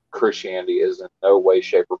Christianity is in no way,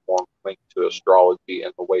 shape, or form linked to astrology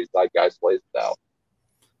and the ways Zeitgeist lays it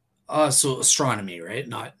out. So astronomy, right?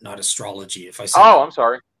 Not astrology. If I said I'm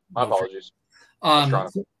sorry. My apologies.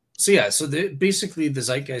 So basically the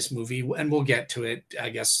Zeitgeist movie, and we'll get to it, I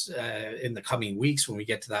guess, in the coming weeks when we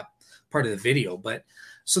get to that part of the video. But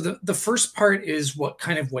so the first part is what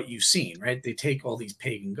you've seen, right? They take all these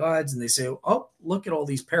pagan gods and they say, oh, look at all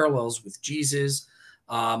these parallels with Jesus.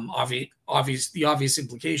 The obvious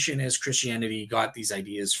implication is Christianity got these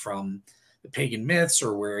ideas from the pagan myths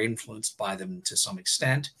or were influenced by them to some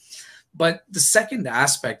extent. But the second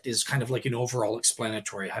aspect is kind of like an overall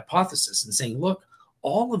explanatory hypothesis and saying, look,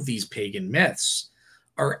 all of these pagan myths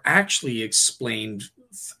are actually explainable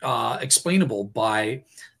by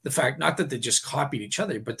the fact, not that they just copied each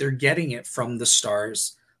other, but they're getting it from the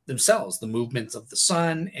stars themselves, the movements of the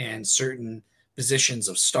sun and certain positions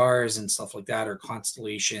of stars and stuff like that, or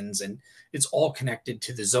constellations, and it's all connected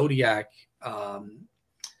to the zodiac and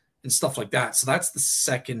stuff like that. So that's the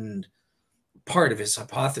second part of his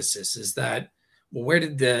hypothesis, is that, well, where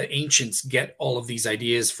did the ancients get all of these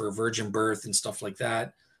ideas for virgin birth and stuff like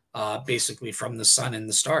that? Basically from the sun and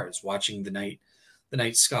the stars, watching the night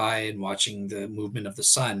sky and watching the movement of the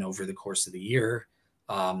sun over the course of the year.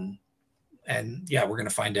 And yeah, we're going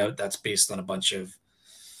to find out that's based on a bunch of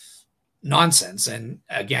nonsense and,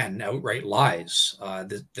 again, outright lies.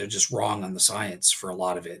 They're just wrong on the science for a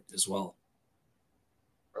lot of it as well.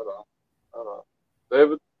 Right on.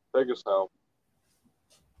 David, take us home.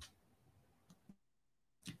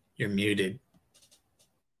 You're muted.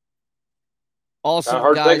 Awesome,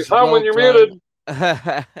 hard guys. To take us home when you're muted.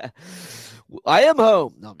 I am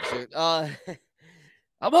home. No, I'm just kidding.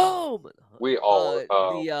 I'm home. We all are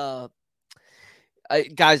home.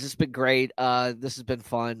 Guys, it's been great. This has been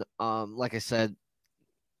fun. Like I said,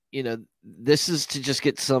 this is to just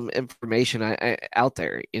get some information out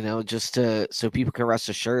there, just so people can rest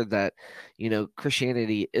assured that,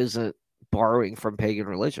 Christianity isn't borrowing from pagan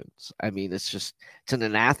religions. I mean, it's an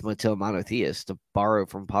anathema to a monotheist to borrow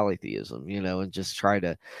from polytheism, and just try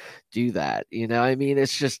to do that. I mean,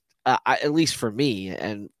 it's just, at least for me,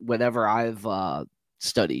 and whenever I've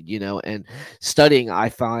studied, and studying, I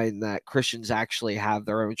find that Christians actually have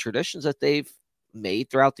their own traditions that they've made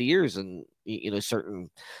throughout the years, and certain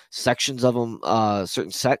sections of them,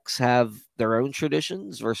 certain sects have their own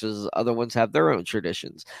traditions versus other ones have their own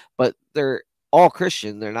traditions, but they're all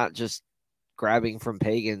Christian. They're not just grabbing from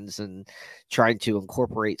pagans and trying to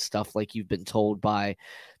incorporate stuff like you've been told by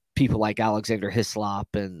people like Alexander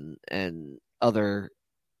Hislop and other.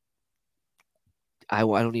 I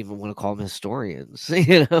don't even want to call them historians,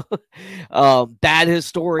 bad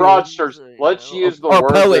historians. Fraudsters. Let's use the or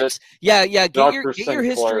word poets. that Get Dr. your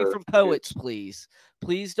history Sinclair from poets, please.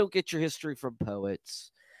 Please don't get your history from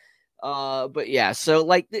poets. But yeah, so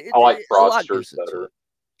like I like fraudsters better.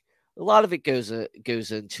 A lot of it goes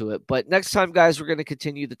into it. But next time, guys, we're going to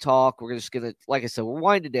continue the talk. We're just going to, like I said, we're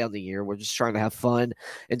winding down the year. We're just trying to have fun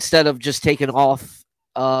instead of just taking off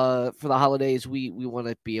for the holidays. We want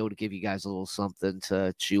to be able to give you guys a little something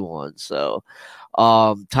to chew on. So,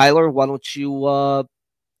 Tyler, why don't you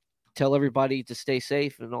tell everybody to stay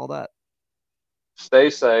safe and all that? Stay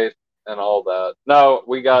safe and all that. No,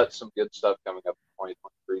 we got some good stuff coming up in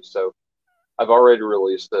 2023. So I've already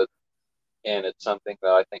released it, and it's something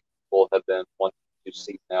that I think people have been wanting to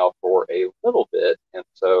see now for a little bit. And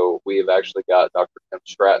so we have actually got Dr. Tim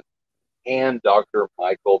Stratton and Dr.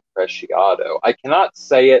 Michael Preciado. I cannot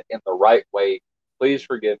say it in the right way. Please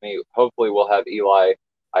forgive me. Hopefully we'll have Eli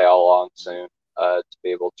Ayala on soon to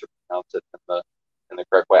be able to pronounce it in the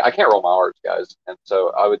correct way. I can't roll my R's, guys. And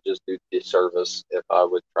so I would just do disservice if I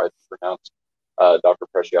would try to pronounce Dr.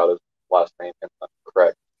 Preciado's last name in the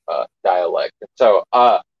correct dialect. And so,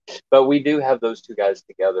 but we do have those two guys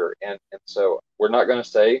together. And so we're not going to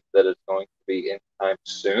say that it's going to be anytime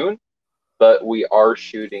soon, but we are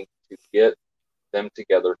shooting to get them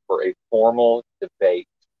together for a formal debate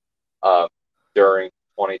during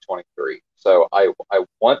 2023. So I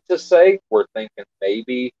want to say we're thinking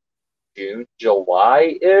maybe June,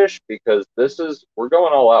 July-ish, because we're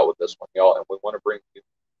going all out with this one, y'all, and we want to bring you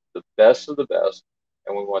the best of the best,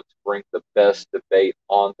 and we want to bring the best debate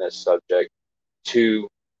on this subject to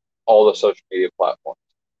all the social media platforms.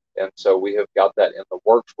 And so we have got that in the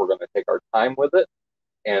works. We're going to take our time with it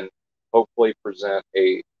and hopefully present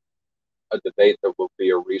a debate that will be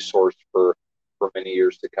a resource for many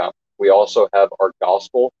years to come. We also have our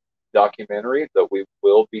gospel documentary that we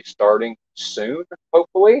will be starting soon,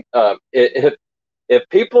 hopefully. If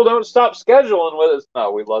people don't stop scheduling with us,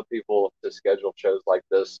 no, we love people to schedule shows like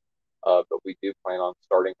this, but we do plan on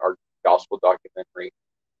starting our gospel documentary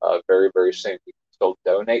very, very soon. You can still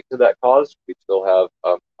donate to that cause. We still have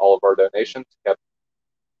all of our donations kept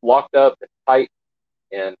locked up and tight,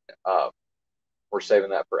 and we're saving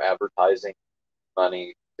that for advertising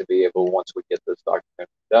money to be able, once we get this documentary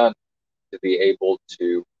done, to be able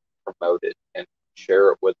to promote it and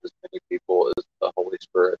share it with as many people as the Holy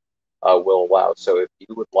Spirit will allow. So if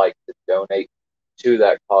you would like to donate to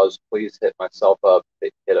that cause, please hit myself up,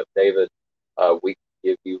 hit up David. We can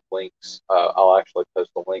give you links. I'll actually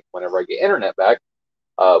post a link whenever I get internet back.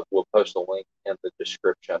 We'll post a link in the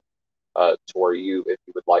description to where if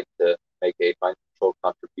you would like to make a financial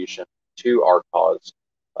contribution to our cause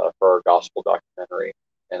for our gospel documentary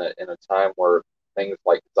in a time where things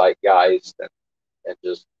like zeitgeist and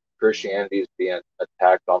just Christianity is being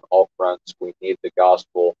attacked on all fronts. We need the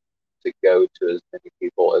gospel to go to as many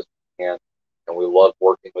people as we can. And we love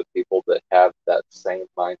working with people that have that same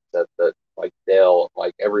mindset, that like Dale,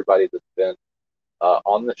 like everybody that's been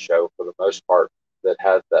on the show for the most part, that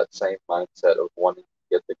has that same mindset of wanting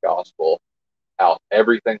to get the gospel out.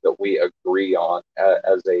 Everything that we agree on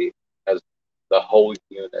as the whole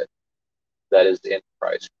unit that is in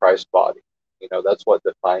Christ's body. That's what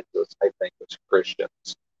defines us, I think, as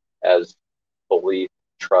Christians, as belief,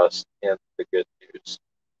 trust in the good news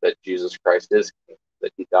that Jesus Christ is King,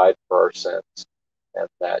 that he died for our sins, and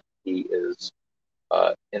that he is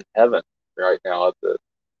in heaven right now at the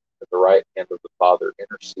right hand of the Father,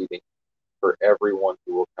 interceding for everyone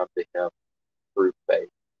who will come to him through faith.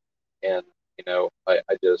 And,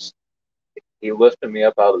 he lifted me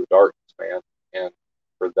up out of the darkness, man. And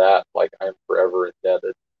for that, I'm forever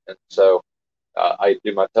indebted. And so I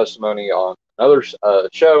do my testimony on another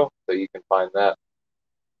show, so you can find that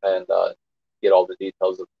and get all the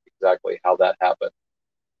details of exactly how that happened.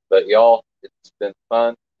 But y'all, it's been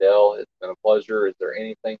fun. Dale, it's been a pleasure. Is there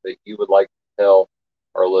anything that you would like to tell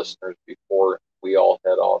our listeners before we all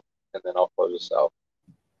head off? And then I'll close us out.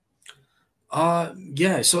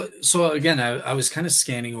 Yeah. So again, I was kind of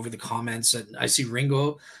scanning over the comments, and I see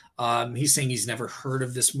Ringo. He's saying he's never heard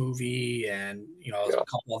of this movie, and a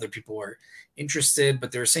couple other people were interested,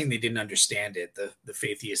 but they were saying they didn't understand it. The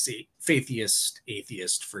Faithiest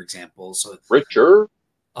Atheist, for example. So Richard,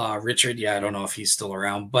 yeah, I don't know if he's still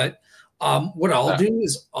around, but what I'll do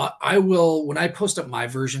is I will, when I post up my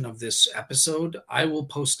version of this episode, I will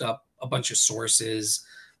post up a bunch of sources,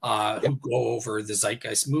 who go over the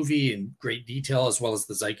Zeitgeist movie in great detail, as well as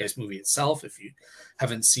the Zeitgeist movie itself, if you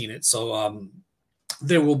haven't seen it. So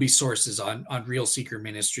there will be sources on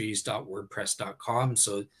realseekerministries.wordpress.com,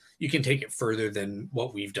 so you can take it further than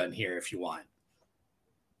what we've done here if you want.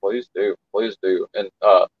 Please do. And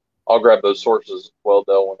I'll grab those sources as well,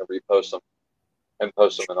 Dell, whenever you post them, and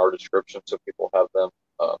post them in our description so people have them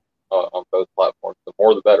on both platforms. The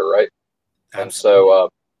more the better, right? Absolutely. And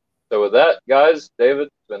so with that, guys, David,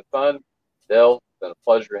 it's been fun. Dell, it's been a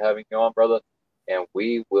pleasure having you on, brother. And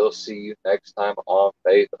we will see you next time on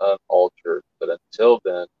Faith Unaltered. But until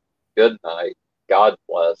then, good night, God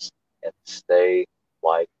bless, and stay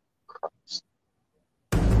like Christ.